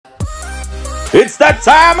It's that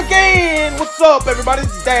time again! What's up, everybody?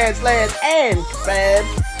 This is Dads Lads Kebabs.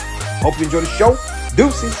 Hope you enjoy the show.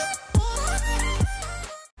 Deuces.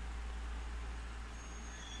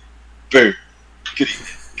 Boom. Good evening,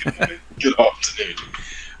 good morning, good afternoon,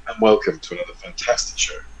 and welcome to another fantastic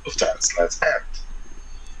show of Dads Lads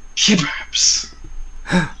Kebabs.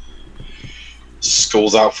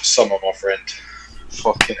 School's out for summer, my friend.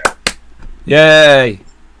 Fucking hell. Yay!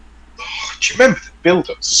 Oh, do you remember the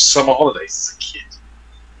build-up to summer holidays as a kid?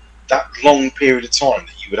 That long period of time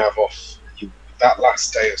that you would have off, that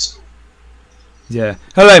last day of school. Yeah.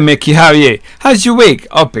 Hello, Mickey. How are you? How's your week?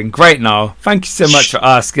 I've been great, Niall. Thank you so much for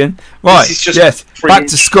asking. Right. Yes. Back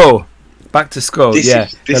to school. Back to school. Yeah.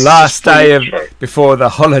 The last day of before the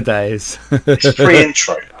holidays. It's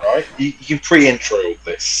pre-intro, right? You can pre-intro all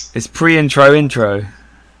this. It's pre-intro intro.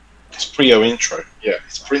 It's pre-intro. Yeah.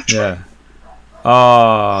 It's pre-intro. Yeah.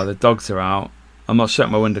 Oh, the dogs are out. I'm not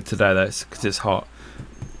shutting my window today though, because it's hot.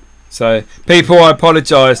 So, people, I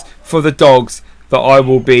apologise for the dogs that I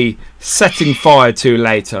will be setting fire to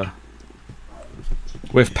later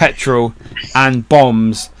with petrol and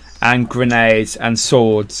bombs and grenades and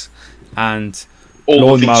swords and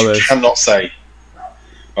all the things lawnmowers. you cannot say,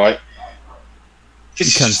 right?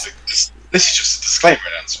 This is just a disclaimer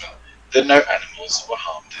announcement that no animals were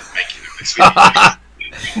harmed in making of this video.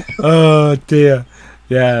 Oh dear.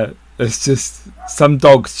 Yeah, it's just some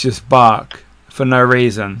dogs just bark for no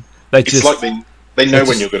reason. It's like they know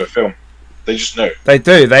when you're going to film. They just know. They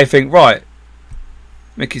do. They think, right,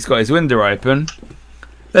 Mickey's got his window open.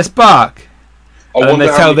 Let's bark. And they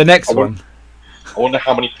tell the next one. I wonder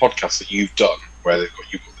how many podcasts that you've done where you've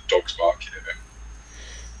got the dogs barking in it.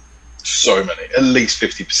 So many. At least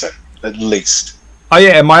 50%. At least. Oh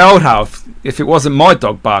yeah, in my old house, if it wasn't my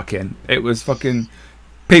dog barking, it was fucking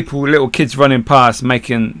people, little kids running past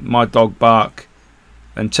making my dog bark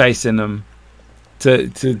and chasing them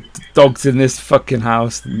to dogs in this fucking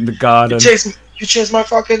house in the garden. You chase my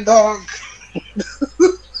fucking dog.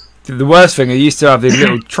 The worst thing, I used to have these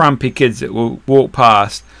little trampy kids that will walk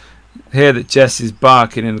past, hear that Jess is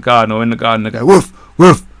barking in the garden or in the garden, they go woof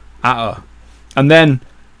woof at her, and then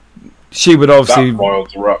she would obviously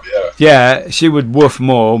yeah, she would woof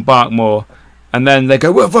more, bark more, and then they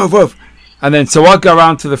go woof woof woof, and then so I go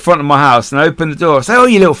around to the front of my house and open the door and say, oh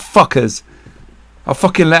you little fuckers, I'll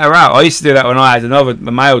fucking let her out. I used to do that when I had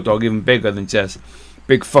a male dog even bigger than Jess,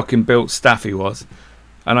 big fucking built staff he was,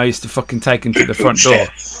 and I used to fucking take him to the front door.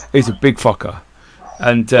 He's a big fucker,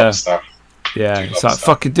 and yeah, it's like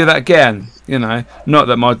fucking do that again, you know. Not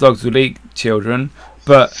that my dogs would eat children,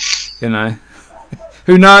 but you know,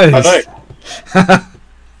 who knows? I know.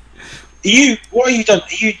 What have you done?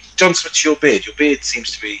 Have you done something to your beard? Your beard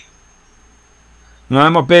seems to be. No,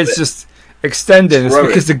 my beard's just extending. It's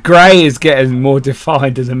because the grey is getting more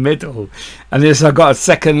defined in the middle, and this I've got a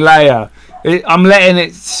second layer. I'm letting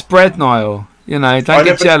it spread, Niall. You know, don't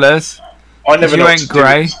get jealous. I never know. You ain't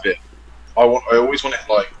grey. I always want it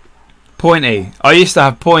like pointy. I used to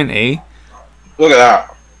have pointy. Look at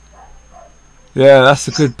that. Yeah, that's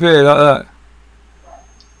a good beard like that.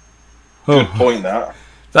 Good point.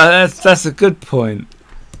 That's a good point.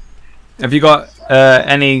 Have you got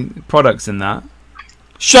any products in that?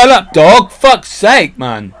 Shut up, dog! Fuck's sake,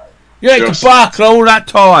 man! You ain't to bark all that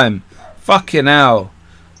time. Fucking hell.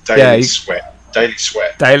 Daily sweat. Daily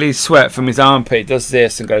sweat. Daily sweat from his armpit. Does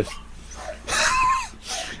this and goes.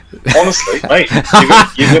 Honestly, mate,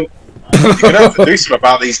 you're gonna have to do something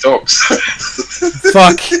about these dogs.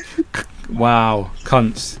 Fuck. Wow,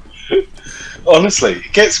 cunts. Honestly,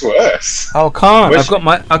 it gets worse. Oh, I can't. I've got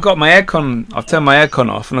my aircon. I've turned my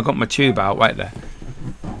aircon off and I've got my tube out right there.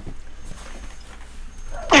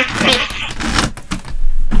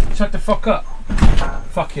 Shut the fuck up,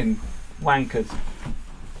 fucking wankers.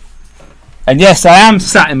 And yes, I am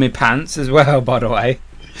sat in my pants as well, by the way.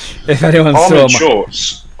 If anyone saw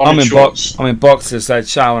I'm in shorts. I'm in boxers. So I'd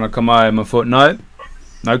shower when I come home. I thought, no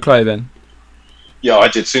clothing. Yeah, I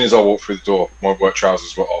did. As soon as I walked through the door, my work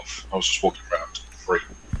trousers were off. I was just walking around free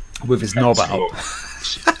with his knob out.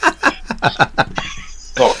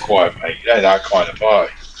 Not quite, mate. You know that kind of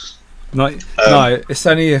party. No, it's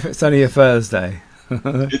only a Thursday.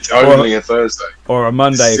 It's only a Thursday. Or a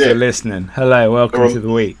Monday if you're listening. Hello, welcome to the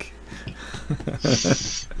week.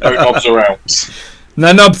 No knobs are out.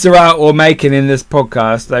 No knobs are out or making in this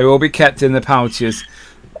podcast. They will be kept in the pouches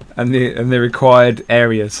and the required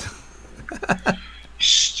areas.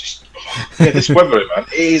 Yeah, this weather, man,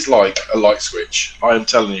 it is like a light switch. I am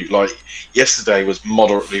telling you, like, yesterday was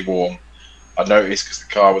moderately warm. I noticed because the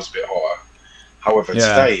car was a bit hotter. However,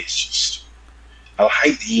 today is just. I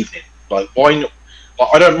hate the evening. Like, why not? Like,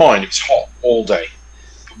 I don't mind if it's hot all day,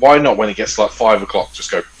 But why not when it gets like 5 o'clock,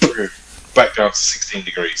 just go back down to 16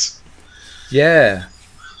 degrees? Yeah,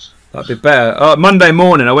 that'd be better. Monday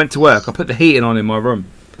morning, I went to work. I put the heating on in my room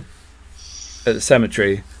at the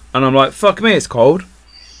cemetery, and I'm like, "Fuck me, it's cold."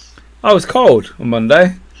 I was cold on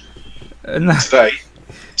Monday, and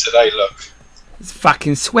today, look, it's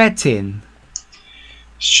fucking sweating.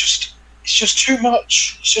 It's just too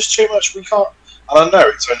much. It's just too much. We can't. And I know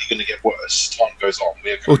it's only going to get worse. Time goes on.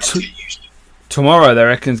 We're going to have to get used to it. Tomorrow, they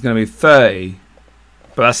reckon it's going to be 30,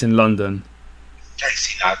 but that's in London.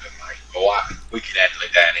 That's in London, mate. Alright, we can handle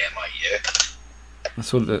it down here, mate. Yeah.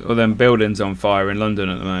 That's all them buildings on fire in London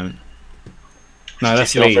at the moment. No,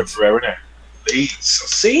 that's Leeds. Everywhere, isn't it? Leeds. I've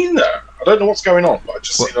seen that. I don't know what's going on, but I've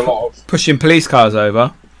just seen a lot of pushing police cars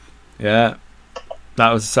over. Yeah,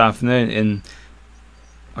 that was this afternoon in.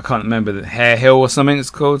 I can't remember the Harehill or something. It's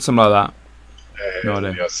called something like that. No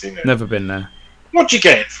idea. Yeah, I've seen it. Never been there. What do you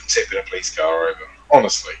get from tipping a police car over?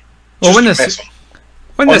 Honestly, well, when there's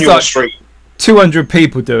like street. 200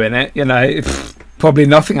 people doing it, you know, probably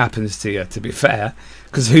nothing happens to you. To be fair,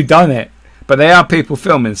 because who done it? But there are people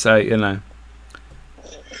filming, so you know.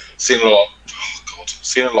 Seen a lot. Oh God,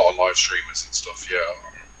 seen a lot of live streamers and stuff. Yeah,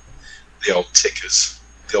 the old tickers,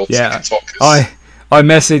 the old TikTokers. I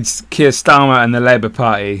messaged Keir Starmer and the Labour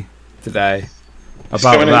Party today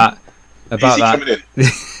about that. About that.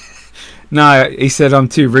 No, he said I'm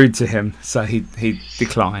too rude to him, so he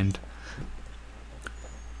declined.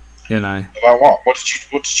 You know. About what?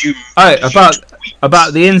 What did you? Oh,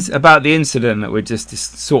 about the incident that we just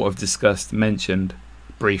sort of discussed, mentioned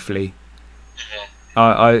briefly. Mm-hmm.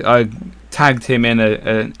 I tagged him in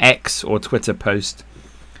an X or Twitter post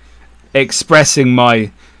expressing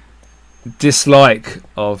my dislike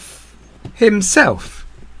of himself.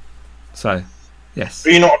 So, yes.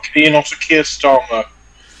 Are you not a Keir Starmer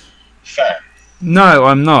fan? No,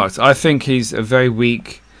 I'm not. I think he's a very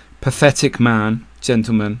weak, pathetic man,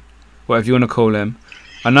 gentleman, whatever you want to call him.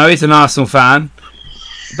 I know he's an Arsenal fan,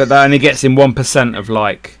 but that only gets him 1% of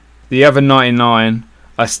like. The other 99,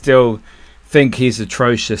 I still think he's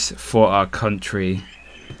atrocious for our country.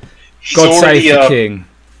 God save the king.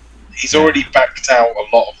 He's already backed out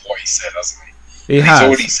a lot of what he said, hasn't he? He's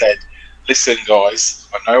already said, listen, guys,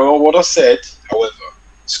 I know what I said, however,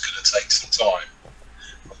 it's going to take some time.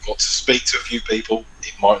 I've got to speak to a few people.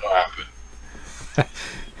 It might not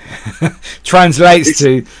happen. Translates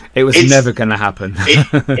to, it was never going to happen.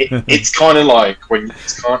 It's kind of like when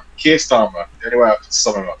Keir Starmer, the only way I can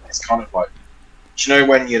sum him up, it's kind of like, do you know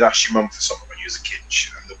when you'd ask your mum for something when you was a kid,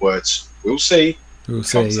 and the words, we'll see,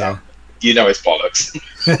 comes out? You know it's bollocks.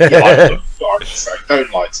 So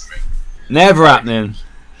don't lie to me. Never happening.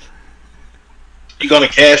 You got a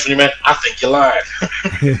case when you meant, I think you lied.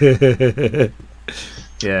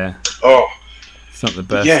 Yeah. Oh. It's not the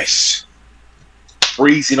best. Yes.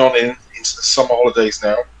 Breezing on into the summer holidays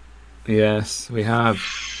now. Yes, we have.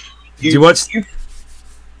 Did you watch?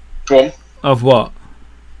 Go on. Of what?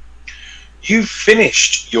 You've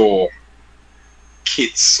finished your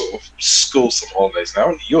kids' sort of school summer holidays now,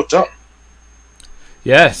 and you're done.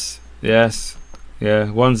 Yes. Yeah.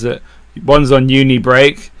 One's on uni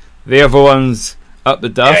break. The other one's up the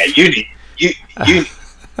duff. Yeah, uni.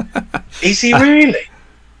 Is he really?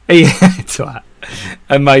 Yeah.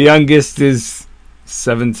 And my youngest is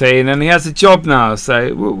 17, and he has a job now.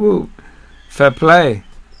 So woo. Fair play.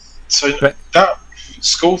 So that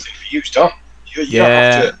school thing for you's done. You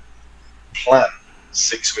have to plan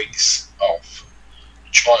 6 weeks of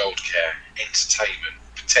childcare, entertainment,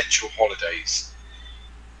 potential holidays.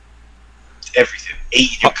 Everything.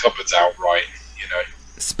 Eat your cupboards out right, you know.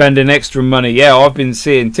 Spending extra money. Yeah, I've been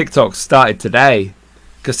seeing TikTok started today.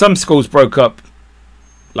 Because some schools broke up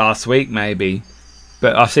last week, maybe.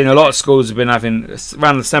 But I've seen a lot of schools have been having,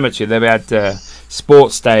 around the cemetery, they had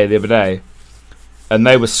sports day the other day. And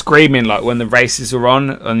they were screaming like when the races were on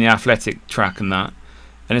the athletic track and that.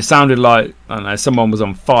 And it sounded like, I don't know, someone was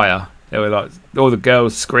on fire. They were like, all the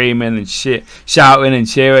girls screaming and shouting and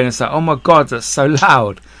cheering. It's like, oh my God, that's so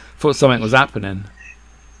loud. Thought something was happening.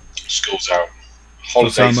 School's out.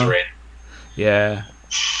 Holidays are in. Yeah.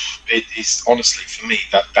 It is, honestly, for me,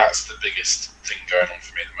 that's the biggest thing going on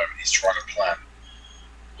for me at the moment, is trying to plan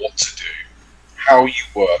what to do, how you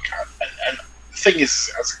work. And the thing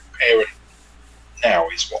is, as a parent now,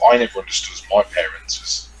 is what I never understood as my parents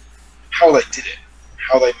was how they did it,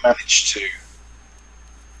 how they managed to, you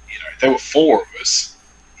know, there were 4 of us,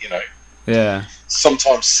 you know. Yeah.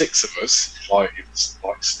 Sometimes 6 of us, like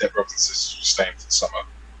stepbrothers and sisters were staying for the summer.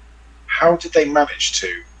 How did they manage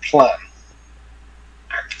to plan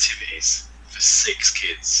activities for 6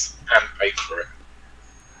 kids and pay for it?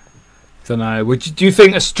 Don't know. Do you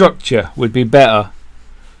think a structure would be better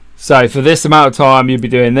So for this amount of time, you'll be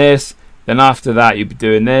doing this. Then after that, you'll be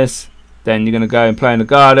doing this. Then you're going to go and play in the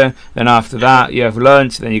garden. Then after that, you have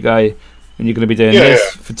lunch. Then you go and you're going to be doing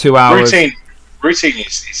this for 2 hours. Routine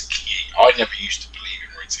is key. I never used to believe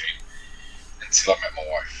in routine until I met my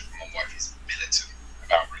wife. My wife is militant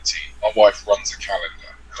about routine. My wife runs a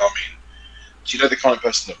calendar. And I mean, do you know the kind of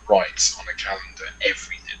person that writes on a calendar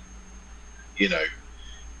everything? You know,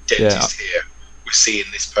 dentist here. We're seeing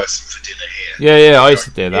this person for dinner here. Yeah, I used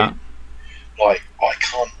to do that. Like, I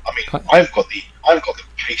can't. I mean, I've got the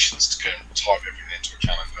patience to go and type everything into a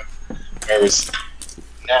calendar. Whereas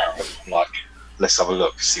now, I'm like, let's have a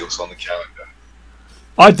look, see what's on the calendar.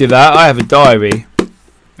 I do that. I have a diary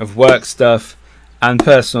of work stuff and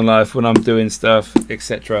personal life when I'm doing stuff,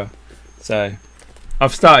 etc. So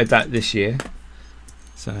I've started that this year.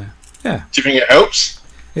 So yeah. Do you think it helps?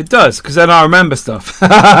 It does, because then I remember stuff.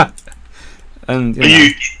 And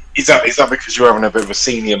is that because you're having a bit of a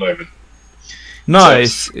senior moment? No,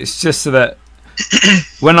 it's just so that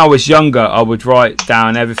when I was younger, I would write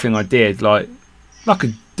down everything I did, like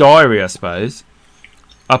a diary, I suppose,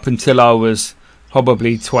 up until I was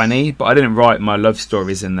probably 20. But I didn't write my love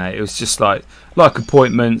stories in there. It was just like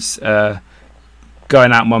appointments,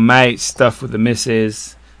 going out with my mates, stuff with the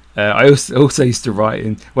missus. I also used to write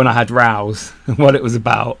in when I had rows what it was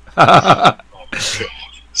about. Oh my God.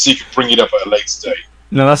 So you can bring it up at a later date.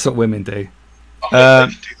 No, that's what women do. I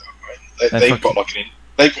mean, they can do that, right?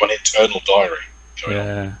 They've got an internal diary.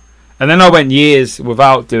 Yeah. And then I went years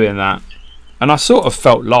without doing that, and I sort of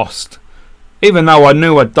felt lost, even though I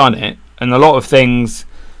knew I'd done it. And a lot of things.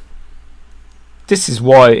 This is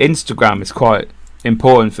why Instagram is quite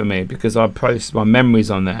important for me, because I post my memories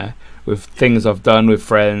on there with things I've done with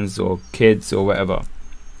friends or kids or whatever.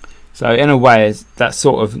 So in a way, that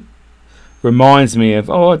sort of reminds me of,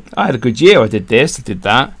 oh, I had a good year, I did this, I did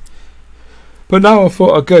that. But now I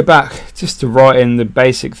thought I'd go back just to write in the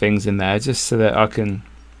basic things in there, just so that I can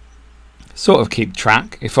sort of keep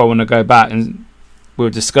track if I want to go back and we're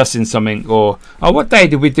discussing something, or what day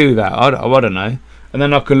did we do that? I don't know. And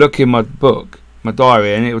then I can look in my book, my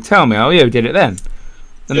diary, and it will tell me, oh yeah, we did it then.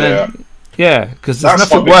 And then because there's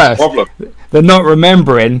nothing worse than not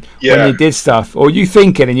remembering when you did stuff, or you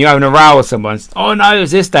thinking and you're having a row with someone. Oh no, it was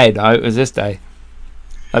this day. No, it was this day.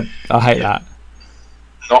 I hate that.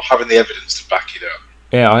 Not having the evidence to back it up.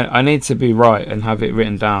 Yeah, I need to be right and have it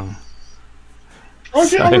written down.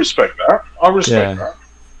 I respect that. I respect that.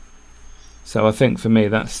 So I think for me,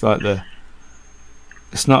 that's like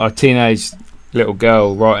it's not a teenage little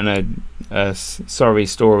girl writing a sorry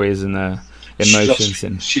stories and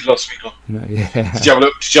emotions. She lost me. No, yeah. Did you have a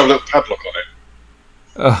little padlock on it?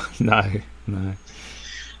 Oh no.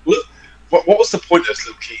 Look, what was the point of those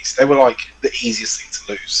little keys? They were like the easiest thing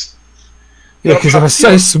to lose. Yeah, because they were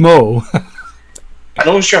so small. And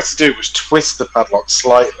all you had to do was twist the padlock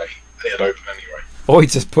slightly, and it'd open anyway. Or you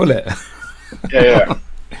just pull it. Yeah.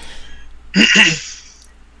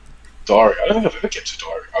 Diary. I don't think I've ever kept a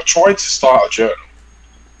diary. I tried to start a journal.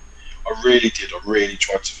 I really did. I really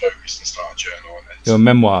tried to focus and start a journal. Your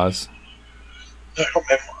memoirs? No, not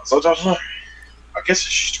memoirs. I don't know. I guess it's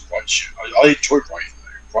just to write shit. I enjoy writing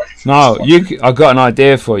though. I got an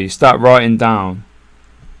idea for you. Start writing down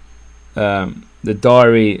the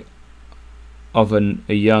diary of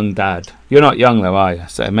a young dad. You're not young though, are you?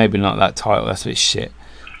 So maybe not that title. That's a bit shit.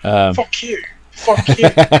 Fuck you.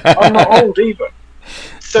 I'm not old either.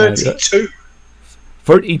 32.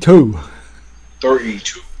 32.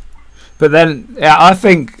 But then, I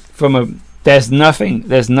think there's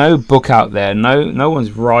no book out there. No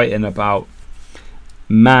one's writing about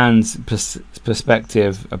man's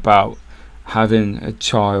perspective about having a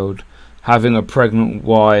child, having a pregnant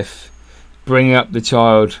wife, bringing up the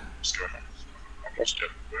child. What's going on? I lost you.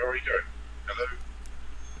 Where are you going?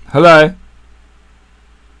 Hello?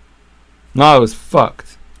 Niall's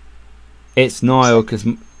fucked. It's Niall, because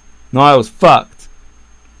Niall's fucked.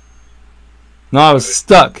 Niall's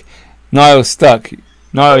stuck. Niall,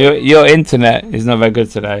 your internet is not very good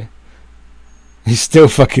today. He's still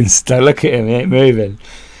fucking stuck. Look at him, he ain't moving.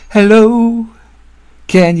 Hello?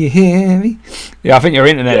 Can you hear me? Yeah, I think your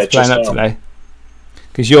internet's playing up today.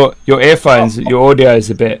 Because your earphones, your audio is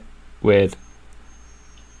a bit weird.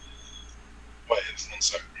 Wait, it's not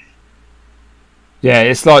so. Yeah,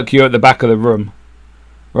 it's like you're at the back of the room,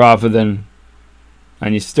 rather than,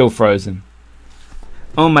 and you're still frozen.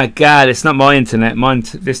 Oh my god, it's not my internet.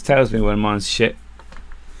 This tells me when mine's shit.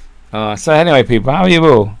 So anyway, people, how are you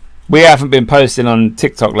all? We haven't been posting on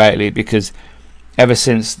TikTok lately because ever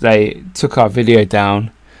since they took our video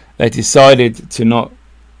down, they decided to not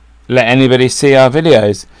let anybody see our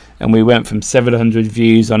videos, and we went from 700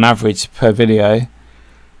 views on average per video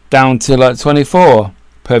down to like 24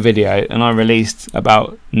 per video, and I released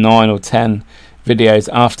about 9 or 10 videos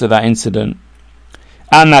after that incident,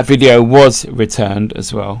 and that video was returned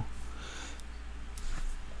as well.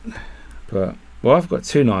 But well, I've got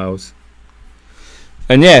 2 Niles,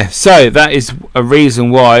 and yeah, so that is a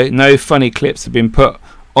reason why no funny clips have been put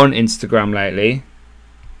on Instagram lately.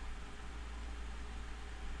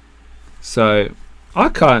 So I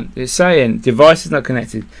can't. It's saying device is not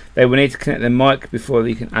connected. They will need to connect their mic before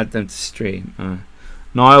you can add them to stream.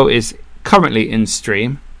 Niall is currently in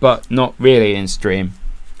stream, but not really in stream.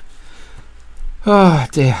 Oh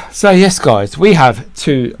dear. So yes, guys, we have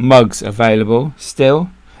 2 mugs available still.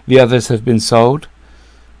 The others have been sold.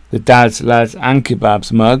 The Dads, Lads and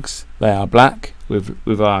Kebabs mugs. They are black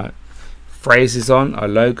with our phrases on, our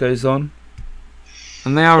logos on,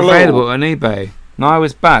 and they are available on eBay. Niall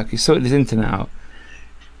is back. He sorted his internet out.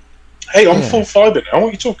 Hey, I'm full fibre now. What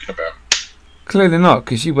are you talking about? Clearly not,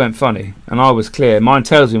 because you went funny, and I was clear. Mine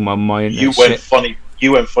tells me when my internet. You went funny.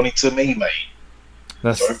 You went funny to me, mate.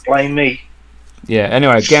 Don't blame me. Yeah.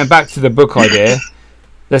 Anyway, getting back to the book idea.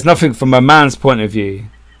 There's nothing from a man's point of view.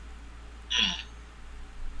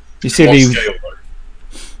 You see,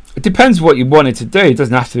 it depends what you wanted to do. It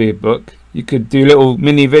doesn't have to be a book. You could do little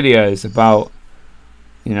mini videos about,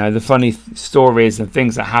 you know, the funny stories and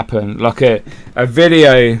things that happen, like a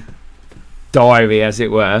video diary, as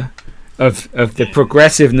it were, of the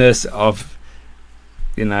progressiveness of,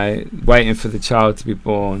 you know, waiting for the child to be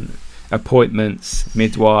born, appointments,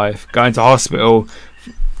 midwife, going to hospital,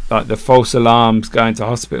 like the false alarms, going to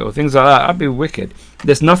hospital, things like that. That'd be wicked.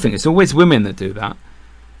 There's nothing. It's always women that do that.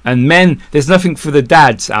 And men, there's nothing for the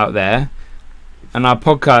dads out there. And our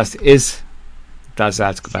podcast is Dads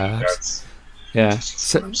Lads Kebabs. Yeah.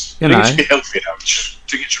 So, you know. I think it should be healthy now. I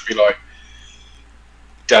think it should be like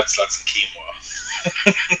Dads Lads and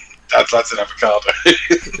quinoa. Dads Lads and avocado.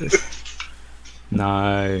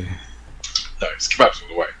 No. No, it's kebabs all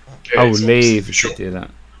the way. Yeah, leave. You should do that.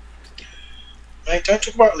 Mate, don't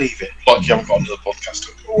talk about leaving like you haven't got another podcast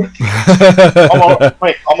up.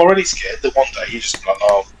 I'm already scared that one day you just be like,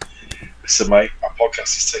 oh, listen, mate, my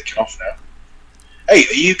podcast is taking off now. Hey,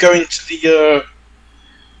 are you going to the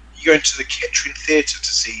Kettering Theatre to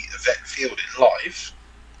see Yvette Fielding live?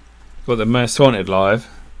 Got the Most Haunted live.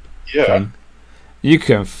 Yeah. Thing. You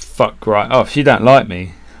can fuck right off. You don't like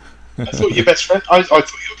me. I thought your best friend. I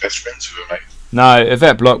thought you were best friends with her, mate. No,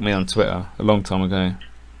 Yvette blocked me on Twitter a long time ago.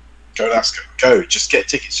 Go and ask her. Go. Just get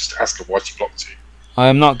tickets. Just ask her why she blocked you. I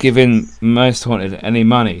am not giving Most Haunted any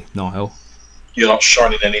money, Niall. You're not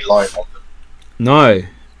shining any light on them. No,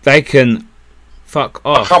 they can fuck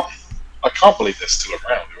off. I can't believe they're still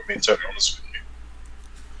around. If I'm being totally honest with you.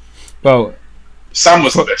 Well, Sam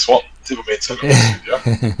was the best one. If I'm being totally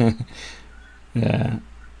honest with you. Yeah.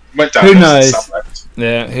 Went down. Who knows?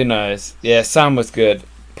 Yeah, who knows? Yeah, Sam was good.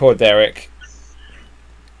 Poor Derek.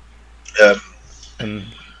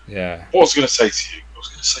 Yeah. What I was going to say to you? I was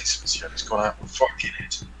going to say something to you. It's gone out of fucking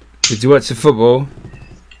head. Did you watch the football?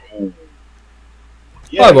 Oh.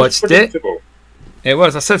 Yeah, I watched it. It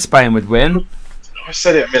was. I said Spain would win. I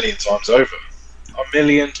said it a million times over. A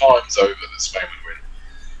million times over that Spain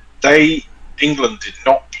would win. England did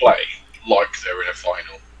not play like they were in a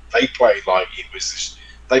final. They played like it was.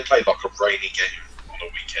 They played like a rainy game on a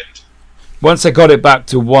weekend. Once they got it back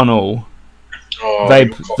to 1-1,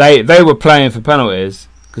 they were playing for penalties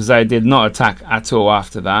because they did not attack at all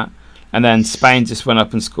after that, and then Spain just went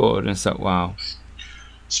up and scored, and it's like, wow.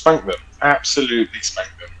 Spanked them, absolutely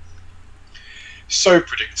spanked them. So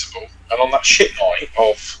predictable, and on that shit night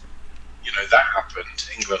of, you know, that happened,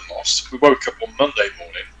 England lost. We woke up on Monday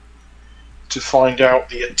morning to find out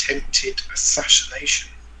the attempted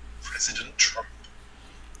assassination of President Trump.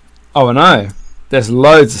 Oh, I know. There's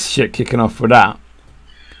loads of shit kicking off with that.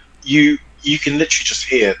 You can literally just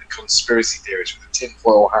hear the conspiracy theories with the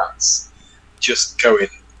tinfoil hats just going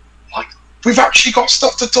like, "We've actually got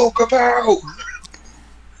stuff to talk about."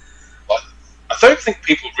 Like, I don't think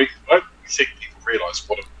people realise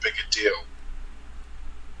what a bigger deal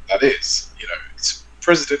that is. You know, it's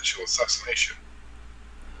presidential assassination.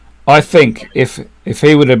 I think if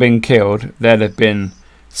he would have been killed, there'd have been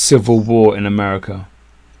civil war in America.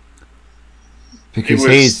 Because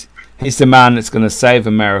he's the man that's going to save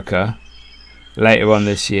America later on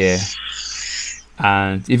this year.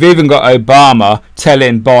 And you've even got Obama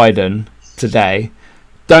telling Biden today,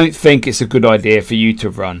 don't think it's a good idea for you to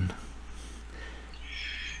run.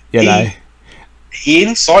 You know?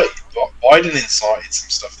 Biden incited some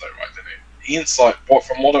stuff though, right, didn't he?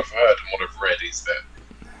 From what I've heard and what I've read is that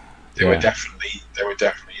there were definitely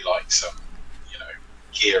like some, you know,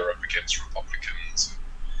 gear up against Republicans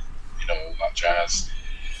and, you know, all that jazz.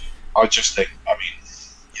 I just think, I mean,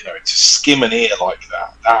 you know, to skim an ear like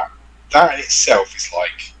that in itself is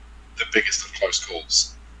like the biggest of close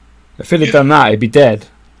calls. If he'd have done that, he'd be dead.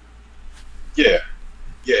 Yeah.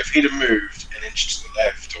 Yeah, if he'd have moved an inch to the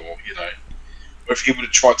left, or, you know, or if he would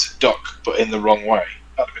have tried to duck but in the wrong way,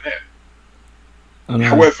 that'd have been it.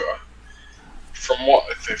 However, from what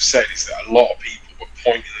they've said is that a lot of people were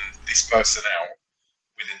pointing this person out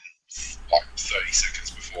within like 30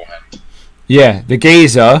 seconds beforehand. Yeah, the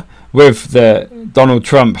geezer with the Donald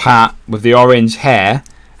Trump hat with the orange hair,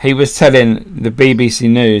 he was telling the BBC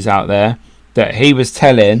News out there that he was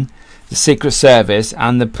telling the Secret Service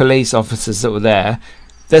and the police officers that were there,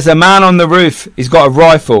 there's a man on the roof, he's got a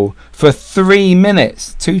rifle, for 3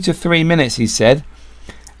 minutes, 2 to 3 minutes, he said.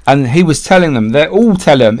 And he was telling them, they all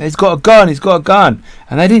tell him, he's got a gun, he's got a gun.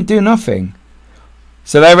 And they didn't do nothing.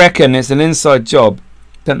 So they reckon it's an inside job,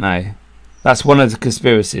 don't they? That's one of the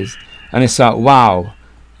conspiracies. And it's like, wow.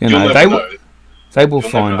 You know, they will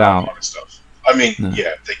find out. Kind of stuff. I mean,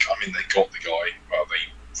 yeah, they got the guy, well, they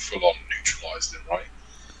full on neutralised him, right?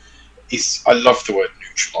 I love the word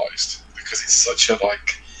neutralised, because it's such a,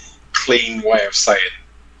 like, clean way of saying,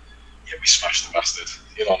 yeah, we smashed the bastard.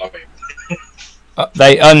 You know what I mean?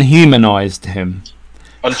 They unhumanised him.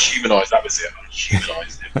 Unhumanised, that was it.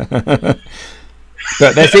 Unhumanised him.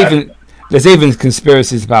 But there's even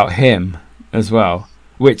conspiracies about him as well,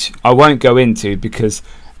 which I won't go into because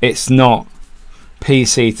it's not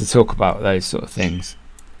PC to talk about those sort of things.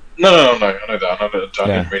 No, I know that. I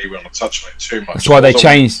don't really want to touch on it too much. That's why they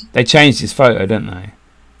changed his photo, didn't they?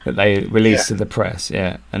 That they released to the press,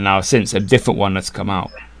 yeah. And now since a different one that's come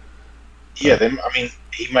out. Yeah, I mean,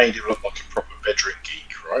 he made him look like a proper bedroom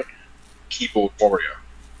geek, right? Keyboard warrior.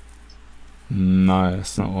 No,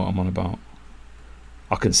 that's not what I'm on about.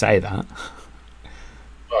 I can say that.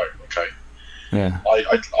 Oh, okay. Yeah.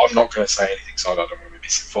 I'm not going to say anything, so I don't want to be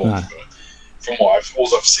misinformed. No. But from what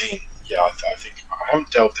I've seen, yeah, I think I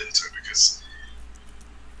haven't delved into it because,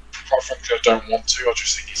 quite frankly, I don't want to. I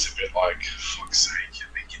just think it's a bit like, for fuck's sake,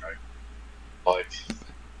 you know, like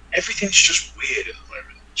everything's just weird at the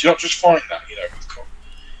moment. Do you not just find that, you know?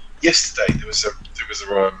 Yesterday there was a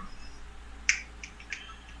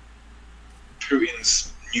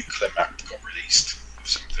Putin's nuclear map got released of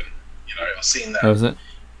something. You know, I've seen that. How was it?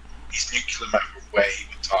 His nuclear map of where he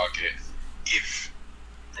would target if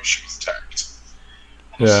Russia was attacked.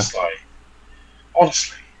 I was just like,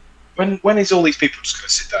 honestly, when is all these people just going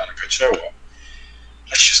to sit down and go, do you know what?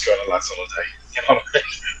 Let's just go on a lads holiday. You know what I mean?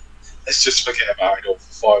 Let's just forget about it all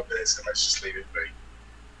for 5 minutes and let's just leave it be.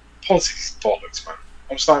 Politics is bollocks, man.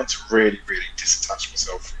 I'm starting to really, really disattach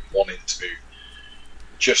myself from wanting to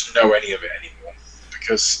just know any of it anymore,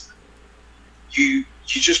 because you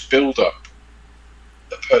just build up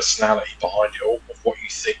a personality behind it all of what you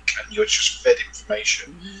think, and you're just fed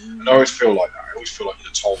information. And I always feel like that. I always feel like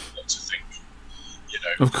you're told what to think. You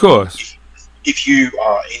know, of course. If you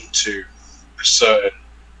are into a certain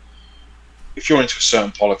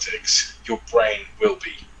politics, your brain will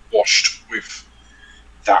be washed with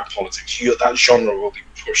that politics. That genre will be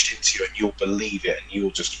pushed into you, and you'll believe it, and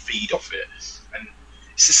you'll just feed off it. And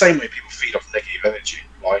it's the same way people feed off negative energy.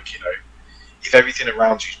 Like, you know, if everything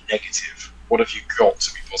around you is negative, what have you got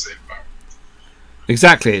to be positive about?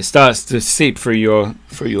 Exactly. It starts to seep through your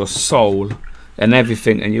soul and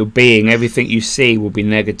everything, and your being. Everything you see will be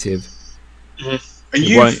negative. Mm-hmm. And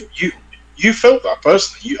you felt that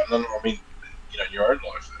personally. I mean, you know, in your own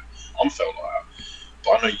life, I felt like that.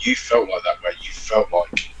 But I know you felt like that, where you felt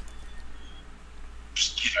like,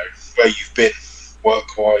 you know, where you've been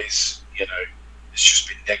work-wise, you know, it's just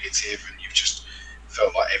been negative, and you've just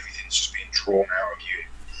felt like everything's just being drawn out of you.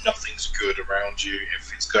 Nothing's good around you.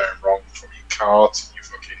 Everything's going wrong from your cards, your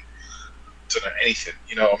fucking, don't know, anything.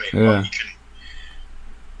 You know what I mean? Yeah. Like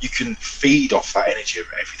you can feed off that energy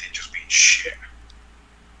of everything just being shit.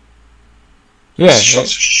 Yeah,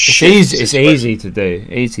 it's easy to do.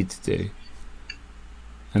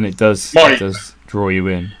 And it does draw you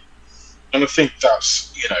in. And I think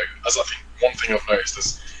that's, you know, as I think one thing I've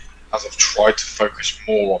noticed as I've tried to focus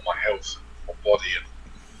more on my health, my body, and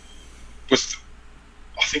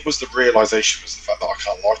was the realisation was the fact that I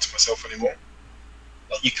can't lie to myself anymore.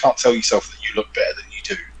 Like, you can't tell yourself that you look better than you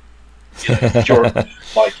do. You know,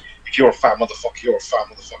 if you're a fat motherfucker, you're a fat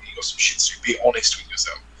motherfucker. You got some shit to be honest with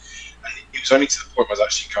yourself. And it was only to the point where I was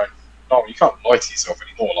actually going, no, you can't lie to yourself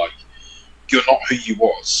anymore. Like, you're not who you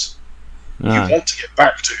was. No. You want to get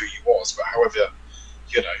back to who you was, but however,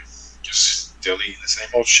 you know, you're still eating the same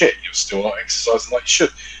old shit. You're still not exercising like you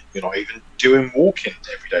should. You're not even doing walking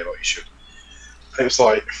every day like you should. And it was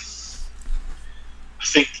like, I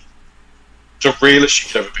think the realest you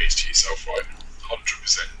can ever be is to yourself, right?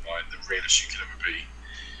 100%, right? The realest you can ever be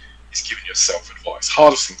is giving yourself advice.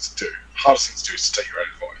 Hardest thing to do. Hardest thing to do is to take your own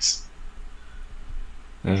advice.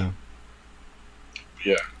 Yeah. But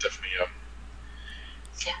yeah, definitely.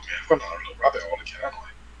 Fuck me, I've gone down a little rabbit hole again, haven't I?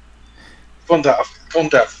 I've gone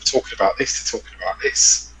down from talking about this to talking about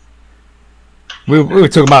this. We were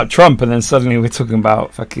talking about Trump, and then suddenly we're talking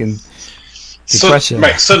about fucking depression.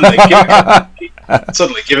 Mate, suddenly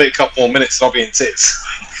give it a couple more minutes and I'll be in tears.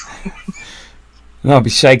 And I'll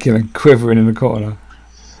be shaking and quivering in the corner.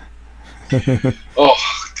 Oh,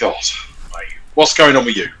 God. Mate, what's going on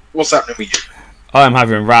with you? What's happening with you? I'm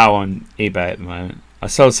having a row on eBay at the moment. I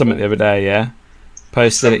sold something the other day, yeah?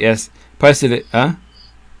 Posted it, yes. Posted it, huh?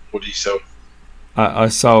 What did you sell? I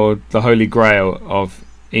sold the holy grail of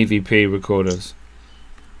EVP recorders.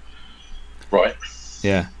 Right.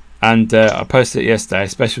 Yeah. And I posted it yesterday,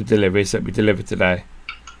 special deliveries that we delivered today.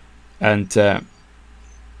 And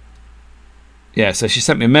yeah, so she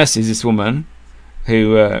sent me a message, this woman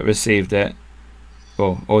who received it,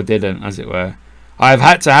 or didn't, as it were. I have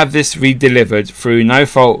had to have this redelivered through no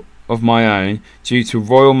fault of my own due to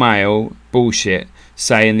Royal Mail bullshit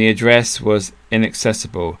saying the address was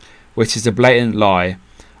inaccessible, which is a blatant lie.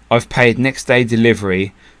 I've paid next day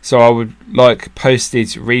delivery, so I would like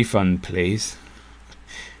postage refund, please.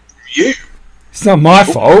 You? It's not my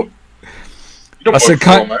fault. You don't I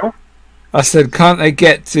said, can't they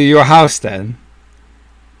get to your house then?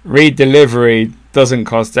 Redelivery doesn't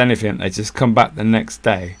cost anything. They just come back the next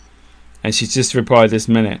day. And she just replied this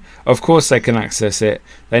minute, of course they can access it.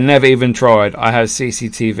 They never even tried. I have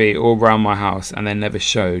CCTV all around my house and they never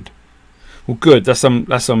showed. Well, good. That's I'm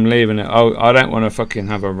leaving it. I don't want to fucking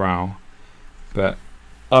have a row. But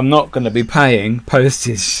I'm not going to be paying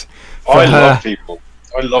postage for I her. love people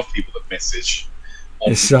that message.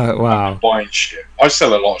 It's like, wow. Buying shit. I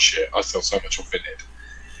sell a lot of shit. I sell so much on Vinted.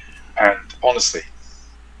 And honestly,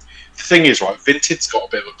 the thing is, right, Vinted's got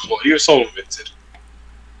a bit of a claw. You ever sold on Vinted?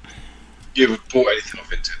 You ever bought anything on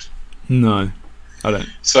Vinted? No, I don't.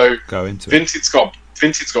 So go into it. Vinted's got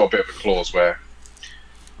a bit of a clause where,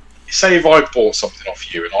 say, if I bought something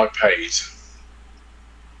off you and I paid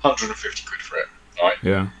 150 quid for it, right?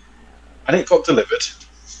 Yeah. And it got delivered,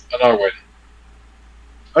 and I went,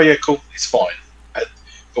 oh yeah, cool, it's fine.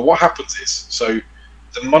 But what happens is, so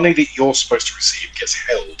the money that you're supposed to receive gets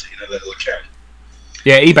held in a little account.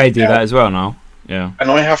 Yeah, eBay do that as well now. Yeah. And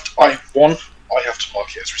I have to mark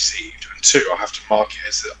it as received, and two, I have to mark it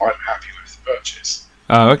as that I'm happy with the purchase.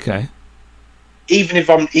 Oh, okay. Even if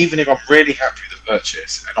I'm really happy with the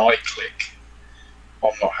purchase and I click,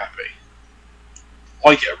 I'm not happy,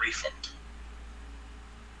 I get a refund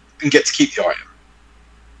and get to keep the item.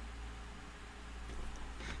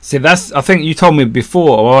 See, I think you told me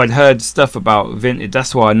before, or I'd heard stuff about Vinted.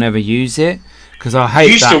 That's why I never use it, because I hate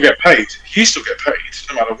that. You still get paid. You still get paid,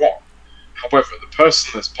 no matter what. However, the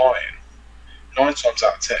person that's buying, 9 times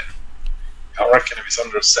out of 10, I reckon if it's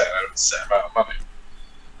under a set amount of money,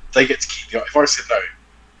 they get to keep the item. If I said, no,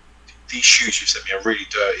 these shoes you sent me are really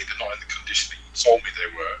dirty, they're not in the condition that you told me they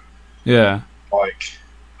were. Yeah. Like,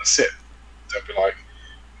 that's it. They'll be like,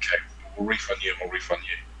 okay, we'll refund you and we'll refund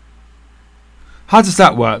you. How does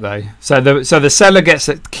that work though? So the seller gets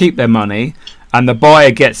to keep their money, and the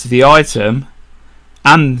buyer gets the item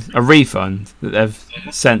and a refund that they've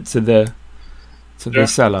sent to the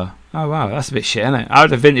seller. Oh wow, that's a bit shit, isn't it? How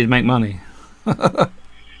do Vinted make money? God,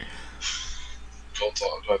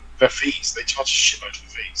 their fees, they charge a shitload for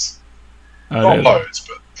fees. Not loads,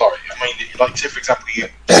 but like, I mean, like, say for example, you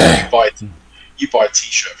buy a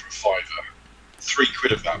t-shirt for a £5,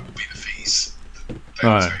 £3 of that will be the fees that they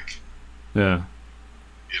will take. Yeah.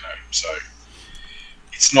 You know, so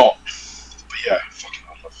it's not. But yeah, fucking,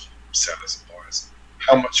 I love sellers and buyers.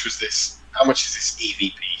 How much is this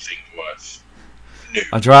EVP thing worth? New.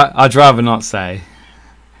 I'd rather not say.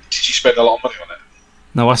 Did you spend a lot of money on it?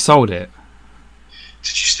 No, I sold it.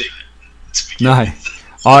 Did you steal it? No,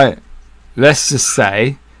 let's just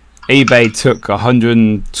say eBay took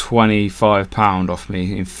 £125 off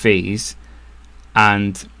me in fees,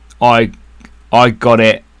 and I got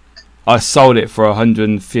it. I sold it for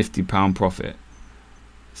 £150 profit.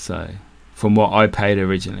 So, from what I paid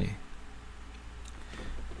originally.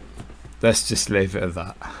 Let's just leave it at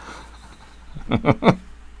that.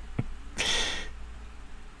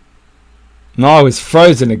 Niall is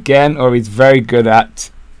frozen again, or he's very good at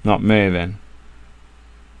not moving.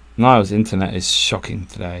 Niall's internet is shocking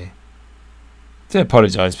today. I do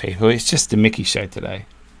apologise, people. It's just the Mickey show today.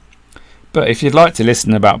 But if you'd like to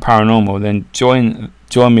listen about paranormal, then join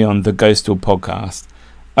me on the Ghostal podcast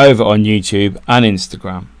over on YouTube and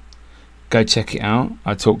Instagram. Go check it out.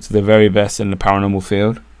 I talk to the very best in the paranormal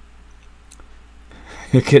field.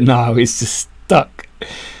 Look at Niall, he's just stuck.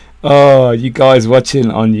 Oh, you guys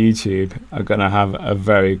watching on YouTube are going to have a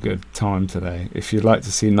very good time today. If you'd like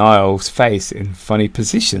to see Niall's face in funny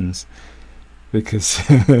positions. Because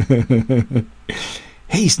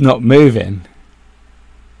he's not moving.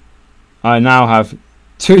 I now have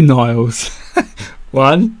 2 Niles.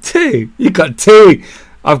 1, 2. You got 2.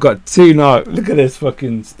 I've got 2 Niles. Look at this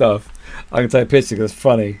fucking stuff. I can take a picture because it's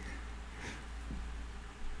funny.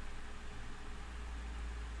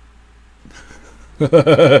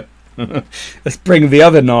 Let's bring the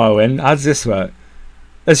other Niall in. How does this work?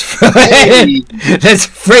 There's 3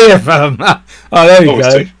 of them. Oh, there we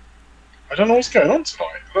go. I don't know what's going on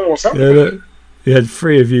tonight. I don't know what's happening. Yeah, look, you had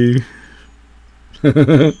 3 of you.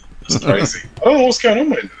 That's crazy. I don't know what's going on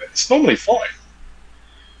with it. It's normally fine.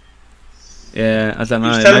 Yeah, I don't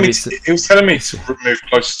know. He was telling me to move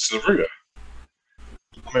closer to the router.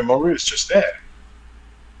 I mean, my router's just there.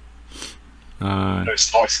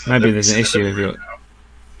 It's nice. Maybe there's an issue with your.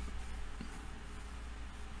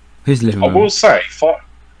 Who's living room? I will say, my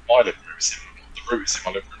living room is in the router's in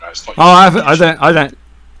my living room now. It's not. Oh,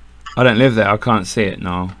 I don't live there. I can't see it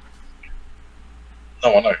now.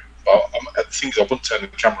 No, I know. But the thing is, I wouldn't turn the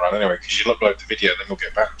camera on anyway because you'll upload the video and then you'll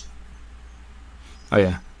get banned. Oh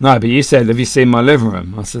yeah. No, but you said, "Have you seen my living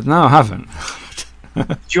room?" I said, "No, I haven't."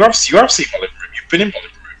 You have seen my living room. You've been in my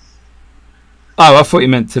living room. Oh, I thought you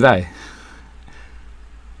meant today.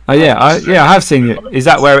 Oh yeah, I have seen it. Is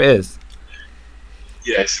that where it is?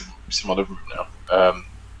 Yeah, it's in my living room now.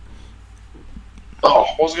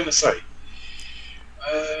 What was I going to say? You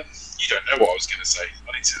don't know what I was going to say.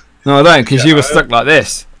 I need to. No, I don't, because you were stuck like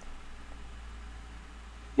this.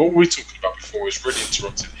 What were we talking about before? It was really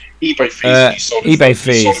interrupted. eBay fees. You sold eBay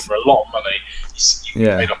fees. You sold it for a lot of money. You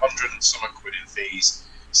Yeah. made 100 and some quid in fees.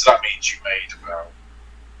 So that means you made about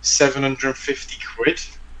 750 quid.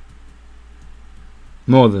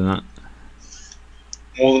 More than that.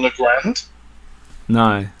 More than £1,000.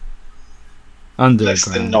 No. Under less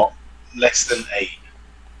a grand. Less than 8.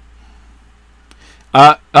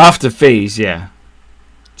 After fees, yeah.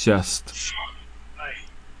 Just. Mate.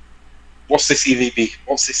 What's this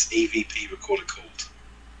EVP recorder called?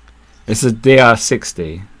 It's a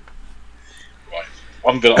DR60. Right.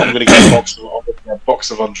 I'm gonna get a box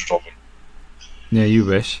of 100 of them. Yeah, you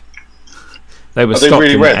wish. They were Are they stocked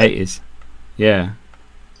really in red? the 80s. Yeah.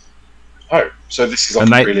 Oh, so this is like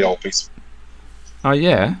a really old piece. Oh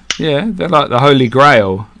yeah, yeah. They're like the holy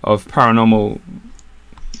grail of paranormal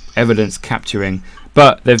evidence capturing,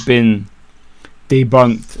 but they've been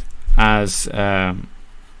debunked as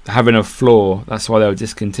having a flaw. That's why they were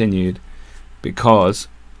discontinued, because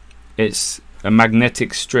it's a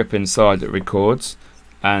magnetic strip inside that records,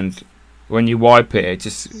 and when you wipe it, it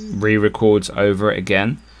just re-records over it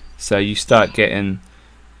again. So you start getting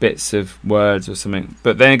bits of words or something.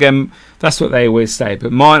 But then again, that's what they always say.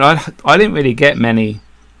 But mine, I didn't really get many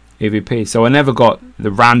EVPs, so I never got the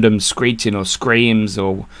random screeching or screams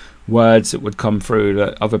or words that would come through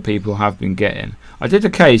that other people have been getting. I did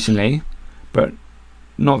occasionally, but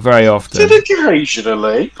not very often. Did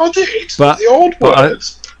occasionally? I did. But the old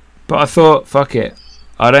words. But I thought, fuck it.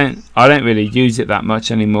 I don't really use it that much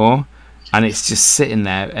anymore, and it's just sitting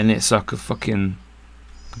there, and it's like a fucking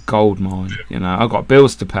gold mine. You know, I've got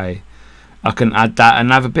bills to pay. I can add that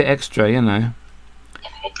and have a bit extra. You know.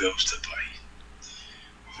 I've got bills to pay.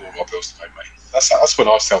 I've all got bills to pay, mate. That's when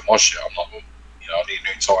I sell my shit. I'm like, well, you know, I need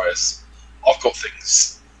new tyres. I've got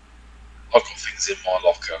things in my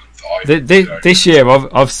locker that this year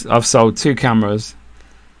I've sold 2 cameras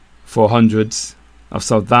for hundreds. I've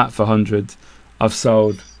sold that for hundreds. I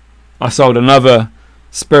sold another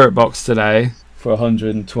spirit box today for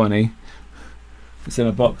 120. It's in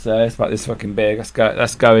a box there. It's about this fucking big.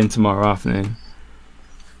 Let's go in tomorrow afternoon.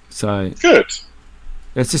 So good.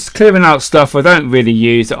 It's just clearing out stuff I don't really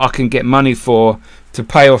use that I can get money for to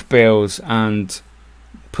pay off bills and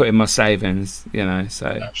put in my savings. You know, so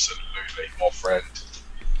absolutely, my friend.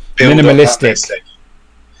 Minimalistic.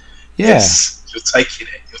 Yeah. Yes, you're taking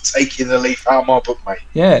it. You're taking the leaf out of my book, mate.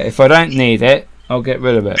 Yeah. If I don't need it, I'll get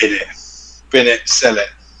rid of it. Bin it, sell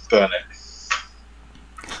it, burn it.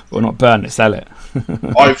 Well, not burn it, sell it.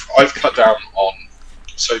 I've cut down on.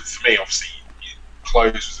 So for me, obviously,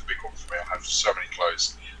 clothes was a big one for me. I have so many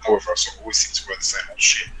clothes. However, I sort of always seem to wear the same old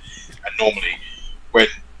shit. And normally, when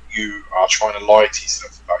you are trying to lie to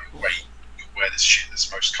yourself about your weight, you wear the shit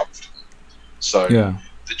that's most comfortable. So yeah.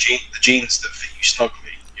 the jeans that fit you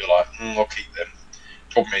snugly, you're like, I'll keep them.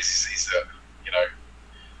 Problem is that, you know,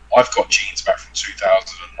 I've got jeans back from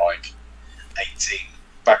 2018,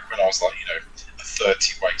 back when I was like, you know, a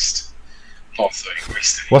 30 waist, not a 30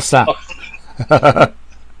 waist anymore. What's that?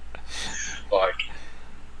 Like,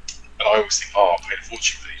 always think, oh, I paid a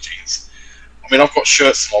fortune for these jeans. I mean, I've got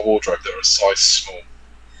shirts in my wardrobe that are a size small.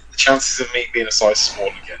 The chances of me being a size small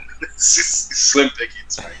again is slim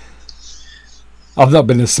pickings, mate. I've not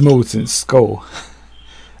been a small since school,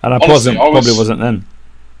 and Honestly, probably wasn't then.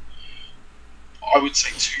 I would say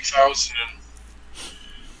 2016,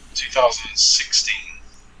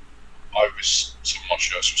 some of my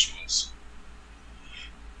shirts were smalls.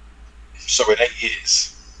 So in 8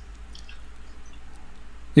 years,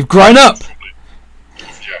 you've grown up.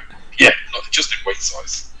 Yeah, not just in weight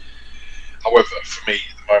size. However, for me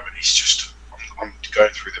at the moment, it's just I'm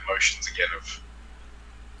going through the motions again of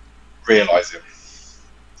realizing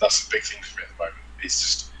that's a big thing for me at the moment. It's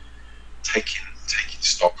just taking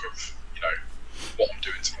stock of what I'm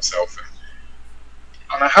doing to myself,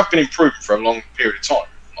 and I have been improving for a long period of time.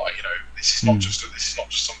 Like this is not just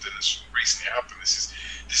something that's recently happened. This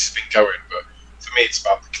has been going, but for me, it's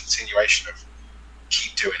about the continuation of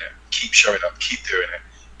keep doing it, keep showing up, keep doing it.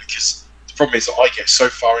 Because the problem is that I get so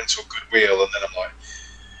far into a good wheel, and then I'm like,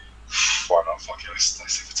 why not? Fuck it, let's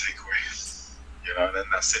hit the takeaway. And then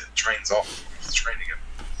that's it. Train's off. The train again.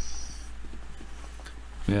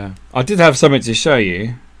 Yeah, I did have something to show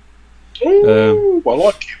you. Ooh, I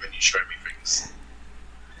like it when you show me things.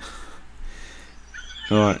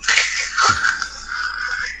 Right.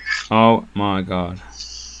 Oh my god.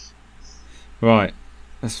 Right.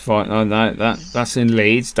 That's fine. Oh no, that's in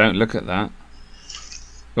Leeds. Don't look at that.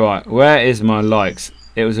 Right. Where is my likes?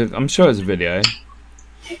 It was. I'm sure it was a video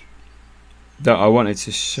that I wanted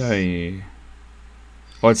to show you.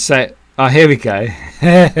 I'd say. Oh, here we go.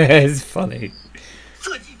 It's funny.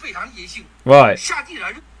 Right.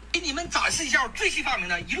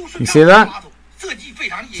 You see that?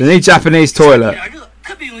 It's a new Japanese toilet. So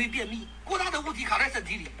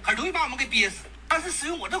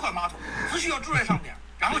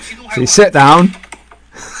you sit down.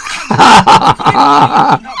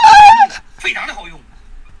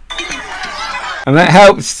 And that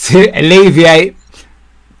helps to alleviate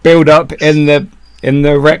build up in the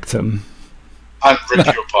rectum. And rip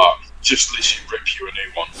you apart. Just literally rip you a new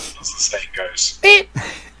one, as the saying goes.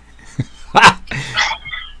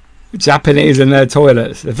 Japanese in their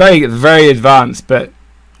toilets. They're very advanced, but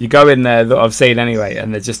you go in there that I've seen anyway,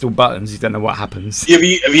 and they're just all buttons. You don't know what happens. Have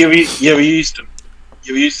you ever used them?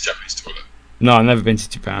 You ever used a Japanese toilet? No, I've never been to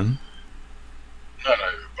Japan. No, but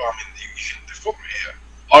I mean, they've got them here.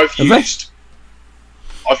 I've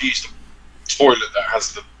used a toilet that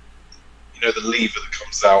has the lever that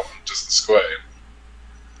comes out and does the squirting.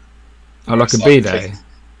 Oh, like a bidet.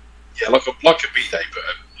 Yeah, like a bidet, but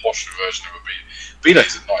a posher version of a bidet.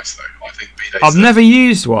 Bidets are nice though. I think bidets. I've never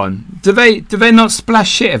used one. Do they not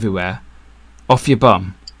splash shit everywhere off your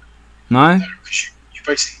bum? No. No, because you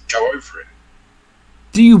basically go over it.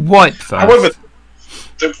 Do you wipe first? However,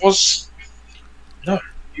 there was you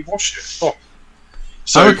wash it. Oh.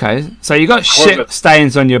 So, okay, so you got shit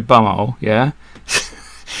stains on your bumhole, yeah.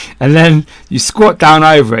 And then you squat down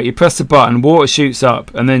over it, you press the button, water shoots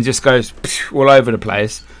up, and then just goes all over the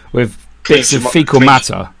place with bits of fecal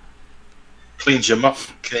matter. Cleans your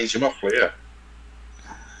muffler, yeah.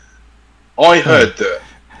 I heard that.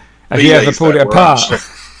 Have you ever pulled it apart?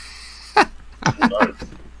 No.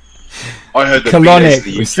 I heard that colonic.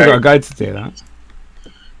 We've still got to go to do that.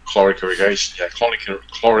 Chloric irrigation, yeah.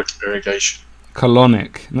 Chloric irrigation.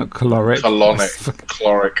 Colonic, not caloric.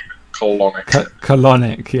 Colonic.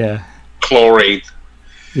 Colonic, yeah. Chlorine.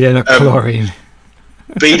 Yeah, not chlorine.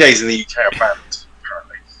 Bidets in the UK are banned,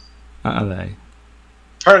 apparently. Are they?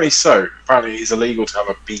 Apparently so. Apparently it's illegal to have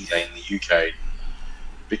a bidet in the UK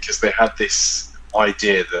because they had this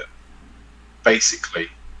idea that basically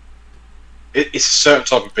it's a certain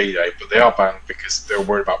type of bidet, but they are banned because they were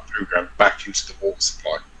worried about poo going back into the water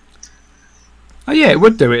supply. Oh yeah, it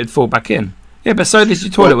would do it. It'd fall back in. Yeah, but so does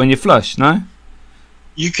your toilet when you flush, no?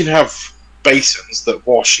 You can have basins that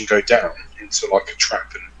wash and go down into like a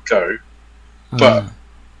trap and go, but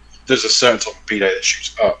there's a certain type of bidet that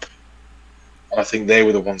shoots up. And I think they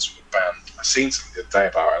were the ones that were banned. I seen something the other day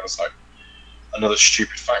about it, and I was like, another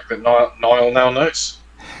stupid fact that Niall now knows.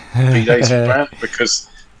 Bidets were banned because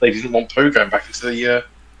they didn't want poo going back into the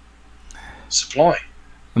supply.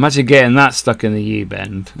 Imagine getting that stuck in the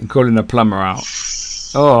U-bend and calling a plumber out.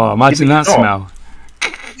 Oh, imagine that smell.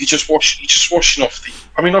 You're just washing off the.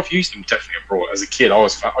 I mean, I've used them definitely abroad as a kid. I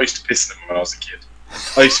used to piss in them when I was a kid.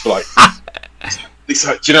 I used to be like, this.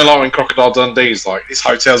 Do you know, like when Crocodile Dundee's like, this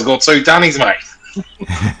hotel's got 2 Dannies, mate.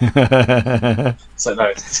 So no,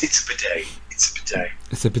 it's a bidet. It's a bidet.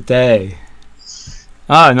 It's a bidet.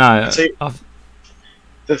 Oh no,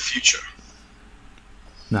 the future.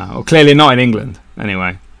 No, well, clearly not in England.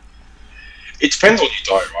 Anyway, it depends on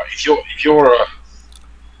your diet, right? if you're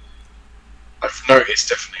I've noticed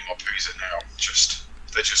definitely my poos are now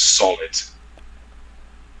they're just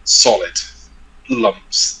solid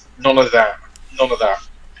lumps. None of that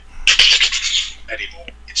anymore.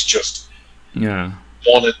 It's just Yeah.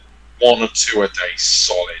 one or two a day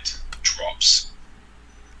solid drops.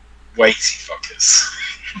 Weighty fuckers.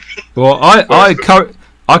 Well,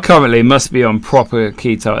 I currently must be on proper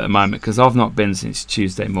keto at the moment because I've not been since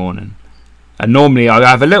Tuesday morning. And normally I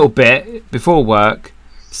have a little bit before work,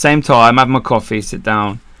 same time, have my coffee, sit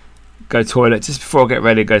down, go toilet just before I get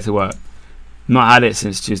ready to go to work. Not had it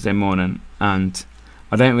since Tuesday morning, and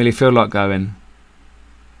I don't really feel like going.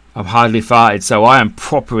 I've hardly farted, so I am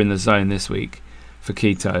proper in the zone this week for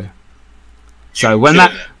keto. So when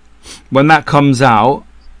that comes out,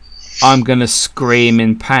 I'm gonna scream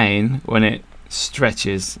in pain when it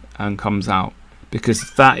stretches and comes out,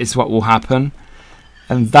 because that is what will happen,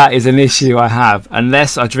 and that is an issue I have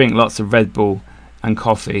unless I drink lots of Red Bull and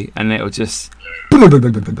coffee, and it'll just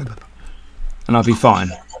and I'll be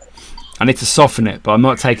fine. I need to soften it, but I'm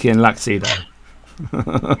not taking Laxido. Oh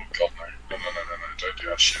God, no, don't do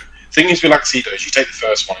that shit. Thing is with Laxido is you take the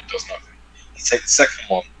first one, it does nothing. You take the second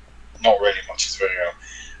one, not really much, it's very out.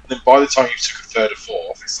 And then by the time you took a third or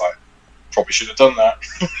fourth, it's like, probably should have done that.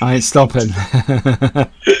 I ain't stopping.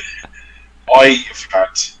 I have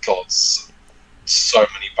had, so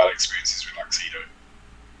many bad experiences with Laxido.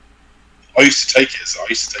 I used to take it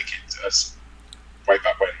as way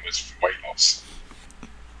back when it was for weight loss.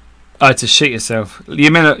 Oh, to shit yourself.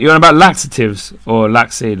 You're on about laxatives or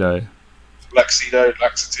Laxido? Laxido,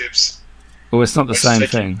 laxatives. Well, it's not the same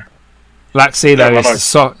thing. Laxido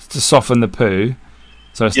is to soften the poo,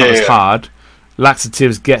 so it's not as hard.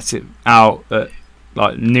 Laxatives gets it out at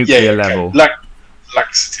like nuclear level.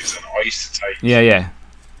 Laxatives, and I used to take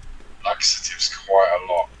laxatives quite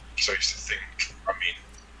a lot. So I used to think,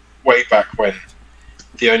 way back when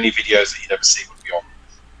the only videos that you'd ever see would be on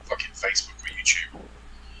fucking Facebook or YouTube.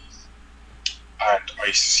 And I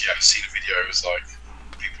used to see the video, it was like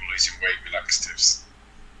people losing weight with laxatives.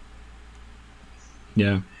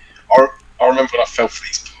 Yeah. I remember when I fell for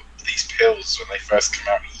these pills when they first came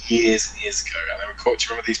out years and years ago, and they were called, do you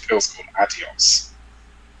remember these pills called Adios?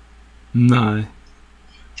 No.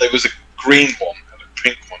 There was a green one and a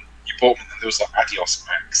pink one. You bought them, and there was like Adios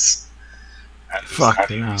Max. And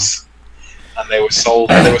fucking hell. And they were sold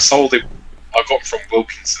in, I got them from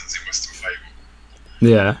Wilkinson's in Western Fable.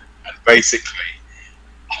 Yeah. And basically,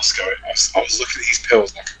 I was looking at these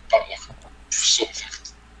pills like a sort of like a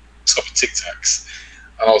tub of Tic Tacs,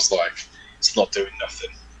 and I was like, it's not doing nothing.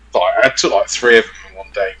 Like, I took like 3 of them in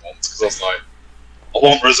one day once because I was like, I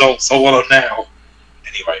want results, I want them now.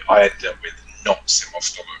 Anyway, I ended up with knots in my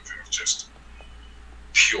stomach of just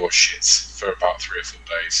pure shits for about 3 or 4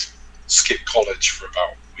 days. Skipped college for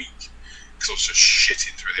about a week because I was just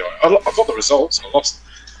shitting through the eye. I got the results and I lost.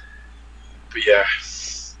 But yeah,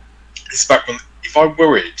 it's back when, if I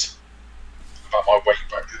worried about my weight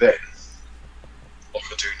back then, like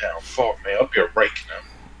I do now, fuck me, I'd be a rake now.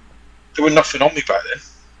 There were nothing on me back then.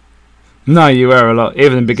 No, you were a lot.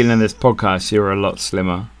 Even in the beginning of this podcast, you were a lot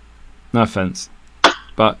slimmer. No offense,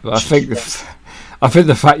 but I think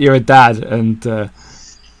the fact you're a dad and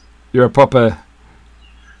you're a proper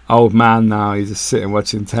old man now. You're just sitting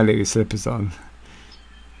watching telly with slippers on,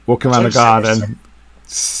 walking around the garden,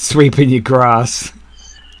 sweeping your grass.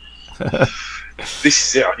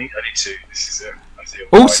 This is it. I need to. This is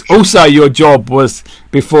it. Also, your job was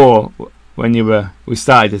before when we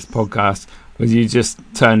started this podcast. Was you just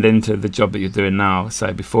turned into the job that you're doing now?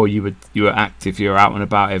 So before you were active, you were out and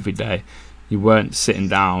about every day. You weren't sitting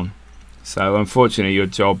down. So unfortunately, your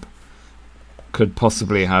job could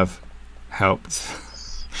possibly have helped.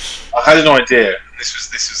 I had an idea. This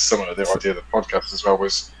was some of the idea of the podcast as well.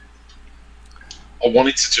 Was I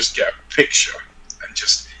wanted to just get a picture and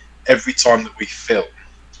just every time that we film,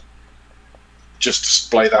 just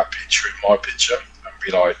display that picture in my picture and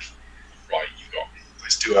be like, right,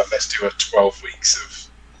 let's do a 12 weeks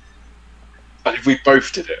of. And if we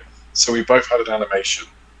both did it, so we both had an animation,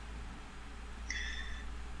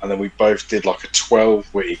 and then we both did like a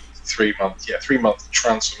 12-week, 3-month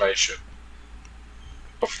transformation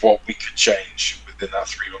of what we could change within that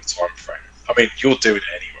 3-month time frame. I mean, you're doing it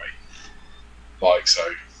anyway, like so.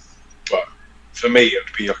 But for me, it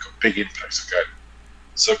would be like a big impact. Okay,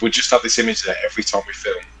 so we'll just have this image there every time we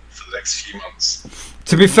film for the next few months.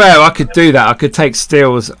 To be fair, I could do that. I could take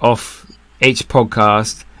stills off each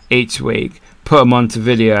podcast each week, put them onto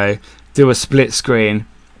video, do a split screen,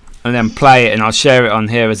 and then play it, and I'll share it on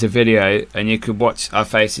here as a video, and you could watch our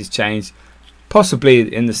faces change,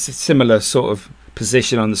 possibly in the similar sort of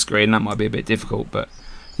position on the screen. That might be a bit difficult, but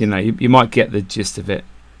you know, you might get the gist of it.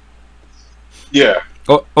 Yeah.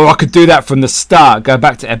 Or I could do that from the start. Go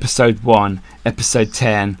back to episode 1, episode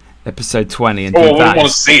 10, episode 20, and do I that. want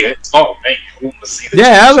to see it. It's not me. I want to see the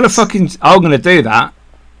Yeah, I'm gonna do that.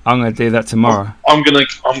 I'm gonna do that tomorrow. I'm gonna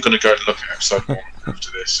go and look at episode 1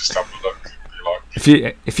 after this. Just have a look.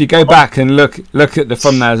 If you go back and look at the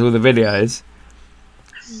thumbnails of all the videos,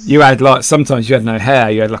 you had like sometimes you had no hair.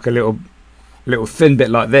 You had like a little thin bit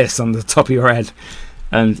like this on the top of your head,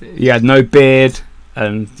 and you had no beard.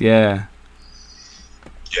 And yeah,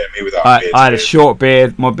 me without beard. I had a short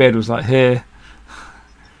beard. My beard was like here.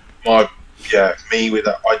 Me with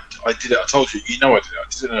that. I did it. I told you. You know I did it.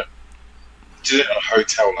 I did it in a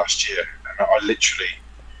hotel last year, and I literally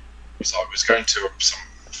was going to some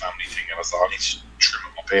family thing, and I was like, I need to trim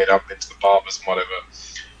my beard up into the barbers and whatever.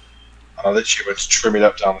 And I literally went to trim it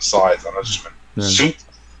up down the sides, and I just went zoop,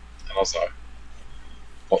 and I was like,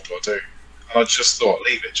 what do I do? And I just thought,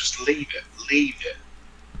 leave it, just leave it.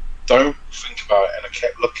 Don't think about it. And I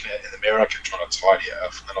kept looking at it in the mirror. I kept trying to tidy it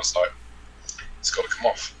up, and then I was like, it's got to come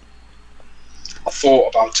off. I thought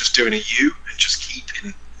about just doing a U and just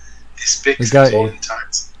keeping this bit because it's all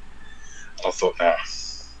intact. And I thought, no,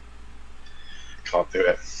 can't do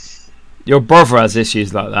it. Your brother has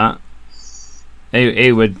issues like that.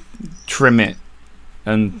 He would trim it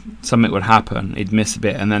and something would happen. He'd miss a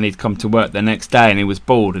bit and then he'd come to work the next day and he was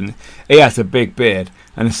bald and he has a big beard.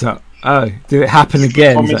 And it's like, oh, did it happen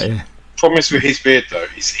again? Promise with his beard though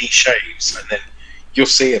is he shaves and then you'll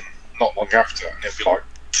see him not long after and he'll be like...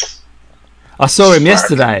 I saw him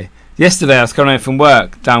yesterday. Yesterday I was coming home from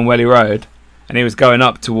work down Welly Road and he was going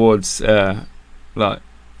up towards like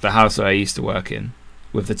the house where I used to work in,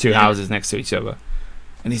 with the two houses next to each other,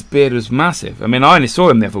 and his beard was massive. I mean, I only saw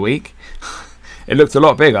him the other week. It looked a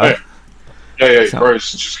lot bigger. Yeah, it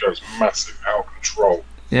just goes massive, out of control.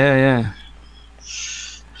 Yeah.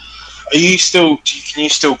 Are you still? Can you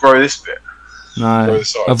still grow this bit? No.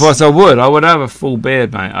 Otherwise, I would have a full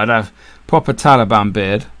beard, mate. I'd have proper Taliban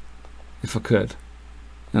beard if I could.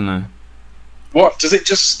 I don't know. What does it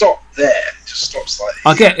just stop there? It just stops like.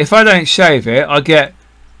 I get if I don't shave it, I get.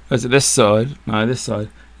 Is it this side? No, this side.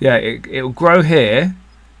 Yeah, it'll grow here,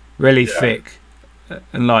 really thick,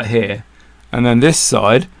 and like here, and then this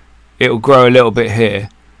side, it'll grow a little bit here.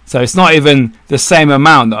 So it's not even the same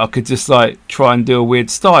amount that I could just like try and do a weird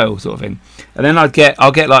style sort of thing. And then I'll get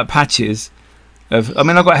like patches of. I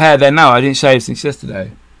mean, I've got hair there now. I didn't shave since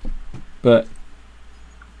yesterday, but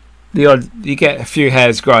you get a few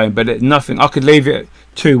hairs growing, but nothing. I could leave it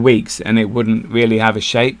 2 weeks and it wouldn't really have a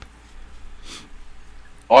shape.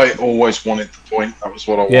 I always wanted the point. That was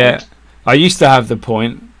what I wanted. Yeah, I used to have the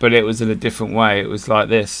point, but it was in a different way. It was like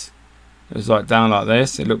this. It was like down like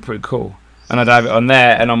this. It looked pretty cool. And I'd have it on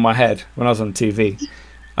there and on my head when I was on TV.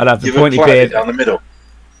 I'd have the pointy beard down the middle.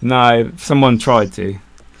 No, someone tried to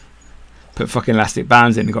put fucking elastic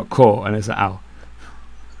bands in and got caught, and it's like, ow.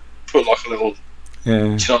 Put like a little.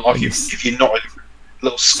 Yeah. Do you know, like if you're not a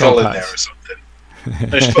little skull in there or something.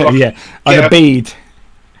 Like, yeah, and a bead.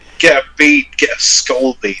 Get a bead, get a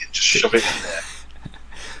skull bead, and just shove it in there.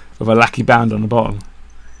 With a lackey band on the bottom.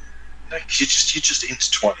 No, cause you just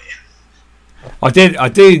intertwine it in. I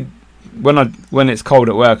did when it's cold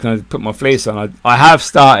at work and I put my fleece on. I have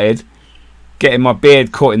started getting my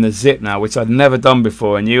beard caught in the zip now, which I'd never done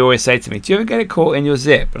before. And you always say to me, "Do you ever get it caught in your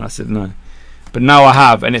zip?" And I said no, but now I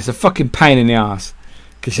have, and it's a fucking pain in the ass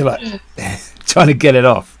because you're like trying to get it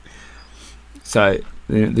off. So.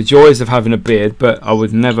 The joys of having a beard, but I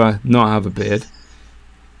would never not have a beard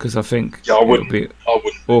because I think it would be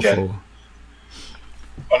awful. Again.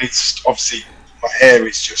 I need to, obviously my hair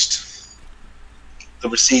is just the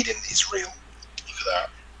receding is real. Look at that,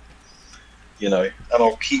 you know, and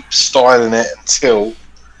I'll keep styling it until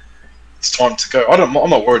it's time to go. I'm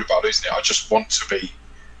not worried about losing it. I just want to be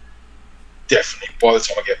definitely. By the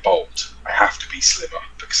time I get bald, I have to be slimmer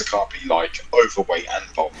because I can't be like overweight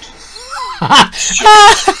and bald. Oh,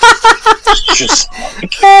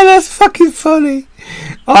 that's fucking funny.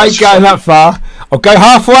 I ain't going that far. I'll go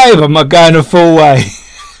halfway, but I'm not going a full way.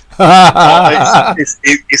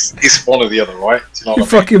 It's one or the other, right? Do you know what I mean?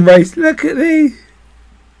 Fucking race. Look at me.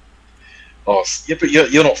 Oh, yeah, but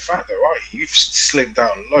you're not fat though, are you? You've slimmed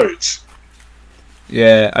down loads.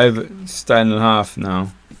 Yeah, over stone and a half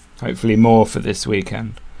now. Hopefully more for this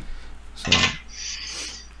weekend. So.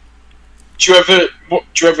 Do you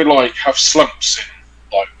ever like have slumps in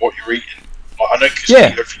like what you're eating? Like, I know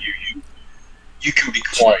because for you can be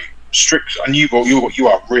quite strict, and you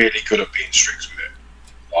are really good at being strict with it.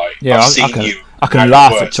 Like, yeah, I can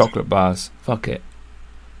laugh at chocolate bars. Fuck it.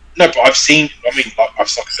 No, but I've seen. I mean, like I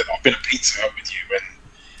said, I've been at Pizza Hut with you, and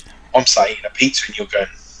I'm saying eating a pizza, and you're going,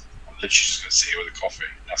 literally just gonna sit here with a coffee.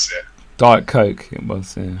 That's it. Diet Coke, it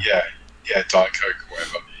was. Yeah, Diet Coke or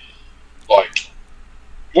whatever. Like,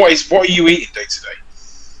 what are you eating day to day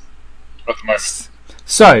at the moment?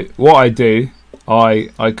 So what I do,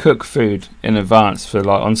 I cook food in advance for,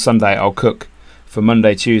 like, on Sunday I'll cook for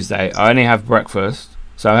Monday, Tuesday. I only have breakfast,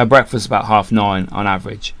 so I have breakfast about 9:30 on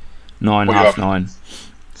average, 9:30.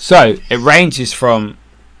 So it ranges from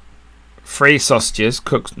 3 sausages,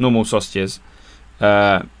 cooked normal sausages,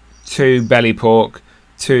 2 belly pork,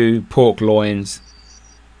 2 pork loins,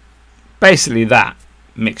 basically that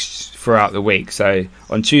mixed throughout the week. So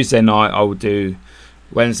on Tuesday night I will do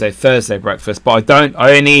Wednesday, Thursday breakfast, but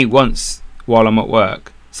I only eat once while I'm at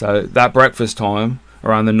work. So that breakfast time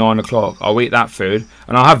around the 9 o'clock, I'll eat that food,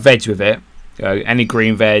 and I'll have veg with it, any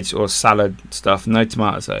green veg or salad stuff, no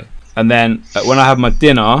tomatoes though. And then when I have my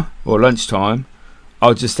dinner or lunchtime,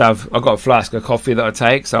 I've got a flask of coffee that I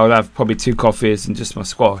take, so I'll have probably 2 coffees and just my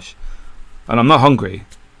squash, and I'm not hungry.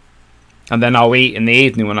 And then I'll eat in the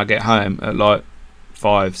evening when I get home at like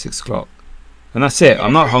 5, 6 o'clock, and that's it.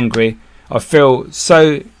 I'm not hungry. I feel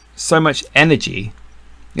so much energy,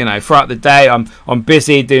 you know, throughout the day. I'm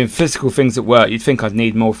busy doing physical things at work. You'd think I'd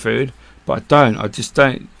need more food, but I don't. I just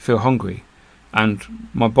don't feel hungry, and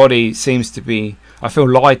my body seems to be, I feel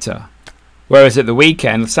lighter. Whereas at the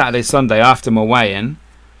weekend, Saturday, Sunday, after my weigh-in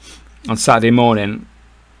on Saturday morning,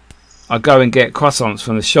 I go and get croissants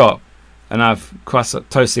from the shop and have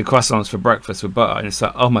toasted croissants for breakfast with butter, and it's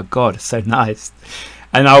like, oh my god, it's so nice.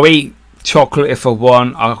 And I'll eat chocolate if I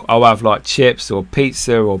want. I'll have like chips or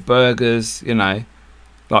pizza or burgers, you know,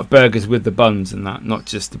 like burgers with the buns and that, not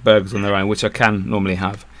just the burgers on their own, which I can normally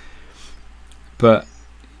have. But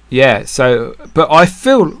yeah, so, but I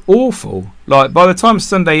feel awful. Like, by the time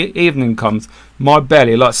Sunday evening comes, my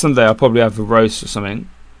belly, like Sunday I'll probably have a roast or something,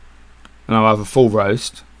 and I'll have a full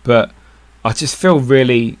roast, but I just feel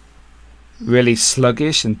really, really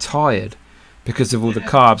sluggish and tired because of all the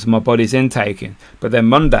carbs my body's intaking. But then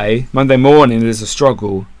Monday morning is a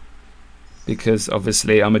struggle, because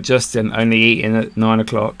obviously I'm adjusting, only eating at 9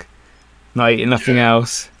 o'clock, not eating nothing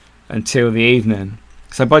else until the evening.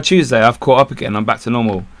 So by Tuesday I've caught up again, I'm back to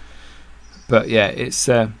normal. But yeah, it's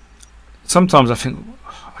sometimes I think,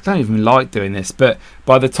 I don't even like doing this, but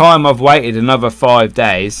by the time I've waited another 5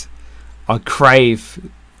 days, I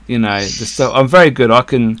crave, you know, the stuff. I'm very good. I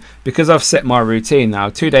can, because I've set my routine now.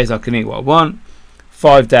 2 days I can eat what I want.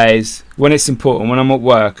 5 days when it's important, when I'm at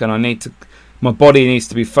work and I need to, my body needs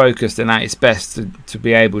to be focused and at its best to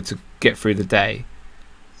be able to get through the day.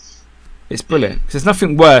 It's brilliant. There's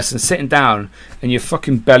nothing worse than sitting down and your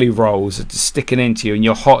fucking belly rolls are just sticking into you and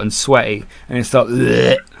you're hot and sweaty and it's like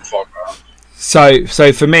bleh.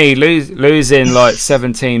 So for me, losing like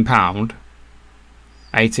 17 pound,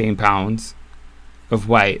 18 pounds of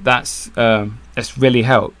weight, that's really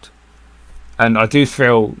helped, and I do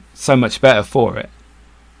feel so much better for it.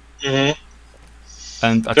 And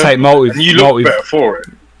I take better for it.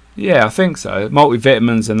 Yeah, I think so.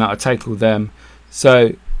 Multivitamins and that, I take all them.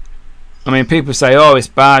 So I mean, people say, oh, it's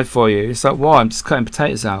bad for you. It's like, why? I'm just cutting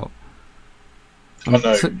potatoes out. I'm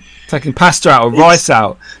taking pasta out or rice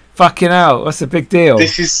out. Fucking hell, what's the big deal?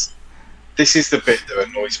 This is the bit that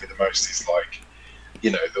annoys me the most. Is like,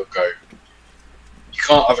 you know, they'll go, you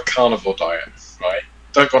can't have a carnivore diet, right?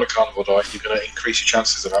 Don't go on a carnivore diet. You're going to increase your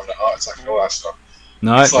chances of having a heart attack and all that stuff.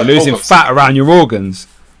 No, it's you're losing fat around your organs.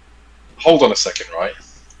 Hold on a second, right?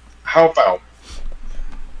 How about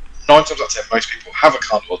 9 times out of 10, most people have a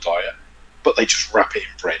carnivore diet, but they just wrap it in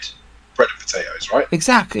bread and potatoes, right?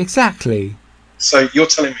 Exactly. So you're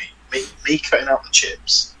telling me cutting out the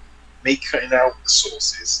chips, me cutting out the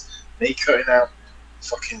sauces, me cutting out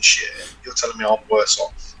fucking shit, you're telling me I'm worse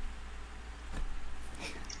off?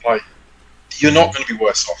 Like, you're not going to be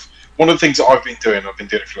worse off. One of the things that I've been doing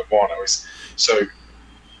it for a while now, is, so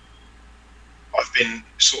I've been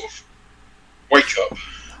sort of wake up,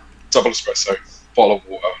 double espresso, bottle of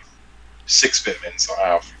water, 6 vitamins I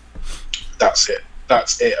have. That's it.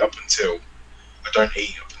 That's it up until I don't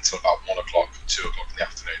eat up until about 1 o'clock, 2 o'clock in the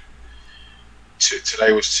afternoon.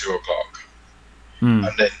 Today was 2 o'clock, and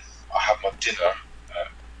then I have my dinner at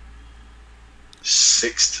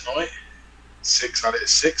 6 tonight. I had it at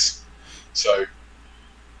 6. So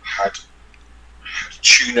I had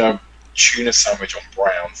tuna sandwich on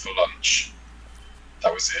brown for lunch.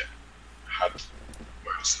 That was it.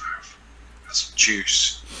 What else did I have? I had some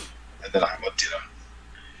juice, and then I had my dinner.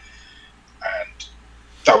 And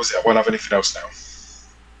that was it. I won't have anything else now.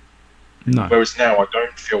 No. Whereas now I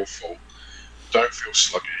don't feel full, don't feel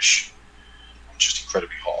sluggish. I'm just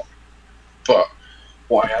incredibly hot. But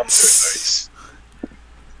what I am doing though is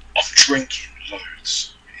I'm drinking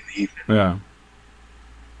loads in the evening. Yeah.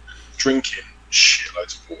 drinking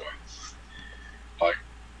shitloads of water. Like,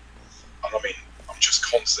 and I mean, I'm just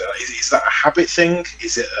constant. Is that a habit thing?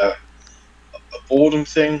 Is it a boredom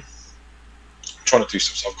thing? I'm trying to do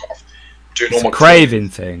some stuff. I'm doing It's all a my craving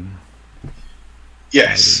thing.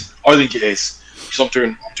 Yes, I think it is. Because I'm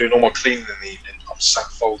doing all my cleaning in the evening. I'm sat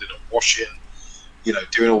folding and washing, you know,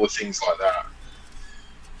 doing all the things like that.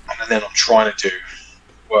 And then I'm trying to do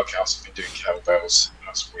workouts. I've been doing kettlebells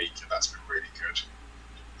last week, and that's been really good.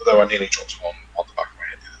 Although I nearly dropped one on the back of my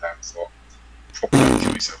head the other day, I thought probably not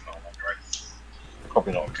kill myself in a long way.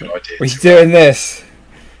 Probably not a good idea. He's doing this,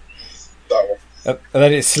 That one. and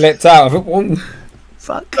then it slipped out of it.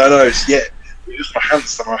 Fuck. No, yeah. It was my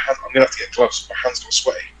hands. I'm gonna have to get gloves. My hands got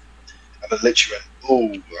sweaty, and then literally went, "Oh, I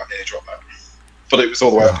nearly dropped that." But it was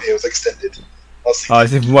all the way up here. It was extended. I was Oh,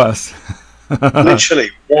 it's even worse.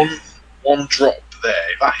 literally one drop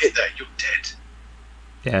there. If that hit there, you're dead.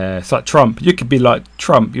 Yeah, it's like Trump. You could be like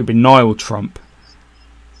Trump. You'd be Niall Trump.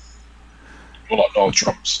 More like Donald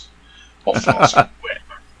Trump's. Not fast. Wet.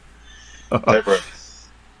 They're,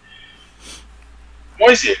 why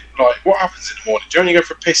is it like? What happens in the morning? Do you only go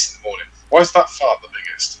for a piss in the morning? Why is that fart the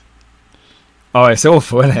biggest? Oh, it's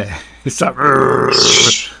awful, isn't it? It's like.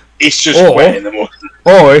 It's just wet in the morning.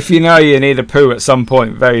 Or if you know you need a poo at some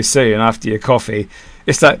point very soon after your coffee,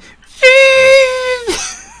 it's like.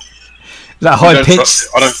 That high pitched.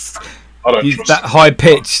 I don't trust that high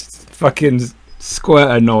pitched fucking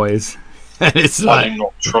squirter noise. It's like. I do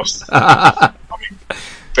not trust. I mean,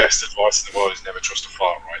 best advice in the world is never trust a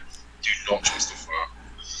fart, right? Do not trust a fart.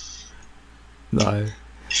 No.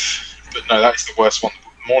 But no, that is the worst one. The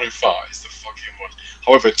morning fart is the fucking worst.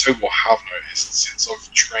 However, too, what I have noticed since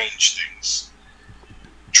I've changed things,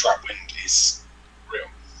 trap wind is real.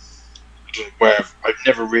 I don't know where I've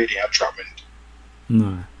never really had trap wind.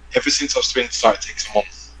 No. Ever since I've been started taking some on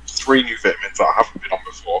 3 new vitamins that I haven't been on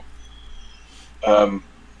before.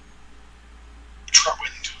 Trap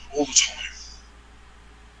wind all the time.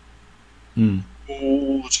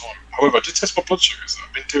 All the time. However, I did test my blood sugars.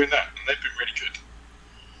 I've been doing that, and they've been really good.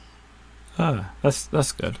 Ah,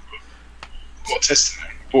 that's good. Bought testing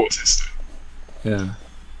it. Bought testing. Yeah.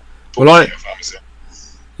 Bought Well, it off Amazon.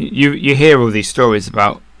 you hear all these stories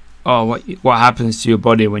about what happens to your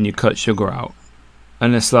body when you cut sugar out,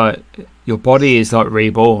 and it's like your body is like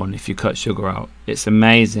reborn if you cut sugar out. It's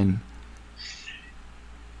amazing.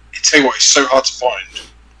 I tell you what, it's so hard to find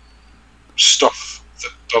stuff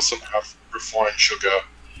that doesn't have refined sugar,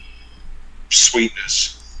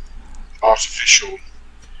 sweetness, artificial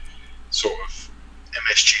sort of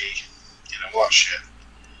MSG, you know, all that shit.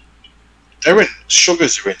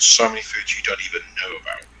 Sugars are in so many foods you don't even know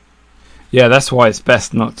about. Yeah, that's why it's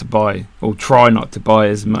best not to buy, or try not to buy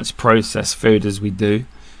as much processed food as we do.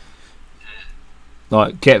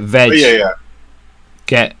 Like get veg,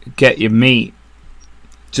 get your meat,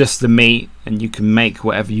 just the meat, and you can make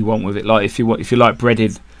whatever you want with it. Like if you like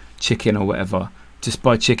breaded chicken or whatever, just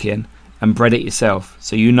buy chicken and bread it yourself.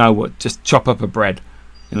 So you know what, just chop up a bread,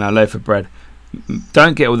 you know, a loaf of bread.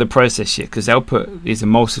 Don't get all the processed shit because they'll put these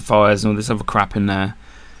emulsifiers and all this other crap in there,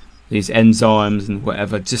 these enzymes and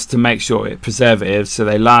whatever, just to make sure it preservatives so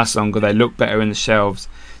they last longer, they look better in the shelves.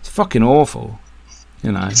 It's fucking awful,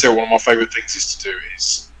 you know. So one of my favourite things is to do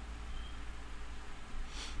is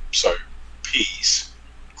peas,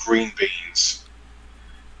 green beans,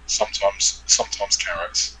 sometimes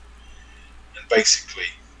carrots, and basically,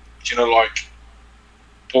 do you know, like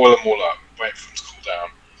boil them all up, wait for them to cool down,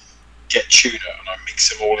 get tuna, and I mix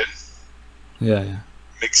them all in. Yeah.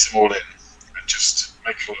 Mix them all in, and just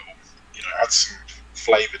make a little, you know, add some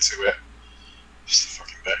flavour to it. It's the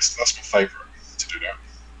fucking best. That's my favourite to do that.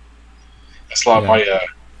 It's like my.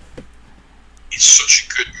 It's such a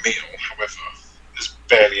good meal. However, there's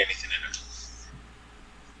barely anything in it.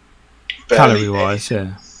 Calorie wise,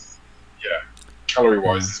 yeah. Yeah, calorie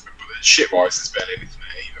wise, but shit wise, there's barely anything in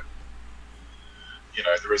it either. You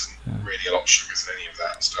know, there isn't really a lot of sugars in any of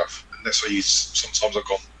that stuff. Unless I use, sometimes I've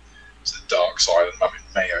gone to the dark side and I'm in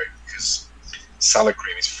mayo because salad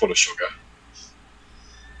cream is full of sugar.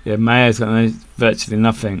 Yeah, mayo's got virtually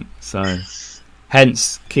nothing, so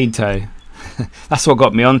hence keto. That's what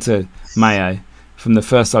got me onto mayo from the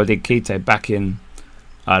first time I did keto back in,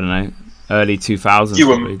 I don't know, early 2000s.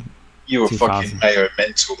 You were fucking mayo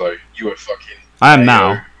mental though. You were fucking. I am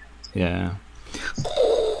now. Yeah.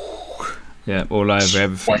 Yeah, all over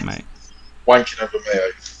everything, mate. Wanking over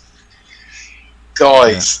mayo.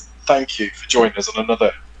 Guys, thank you for joining us on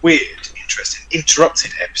another weird, interesting,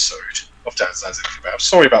 interrupted episode of Dads Lads Kebabs.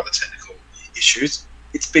 Sorry about the technical issues.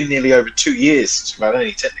 It's been nearly over 2 years since we've had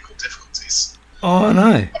any technical difficulties. Oh no!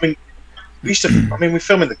 I mean, we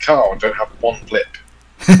film in the car and don't have one blip.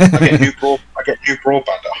 I get new broadband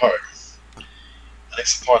at home, and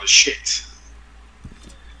it's a pile of shit.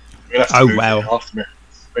 I'm gonna have to move it. I'll have to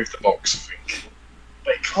move the box, I think.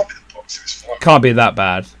 But it can't be the box. It was fine. Can't be that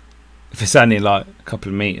bad. If it's only like a couple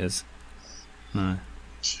of meters. No. Like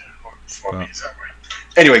 5 meters that way.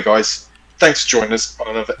 Anyway, guys, thanks for joining us on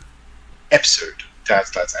another episode of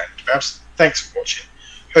Dads, Lads and Kebabs. Thanks for watching.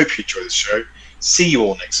 Hope you enjoy the show. See you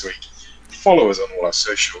all next week. Follow us on all our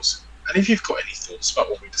socials. And if you've got any thoughts about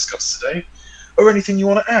what we discussed today, or anything you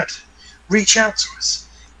want to add, reach out to us.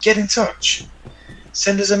 Get in touch.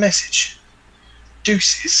 Send us a message.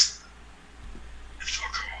 Deuces.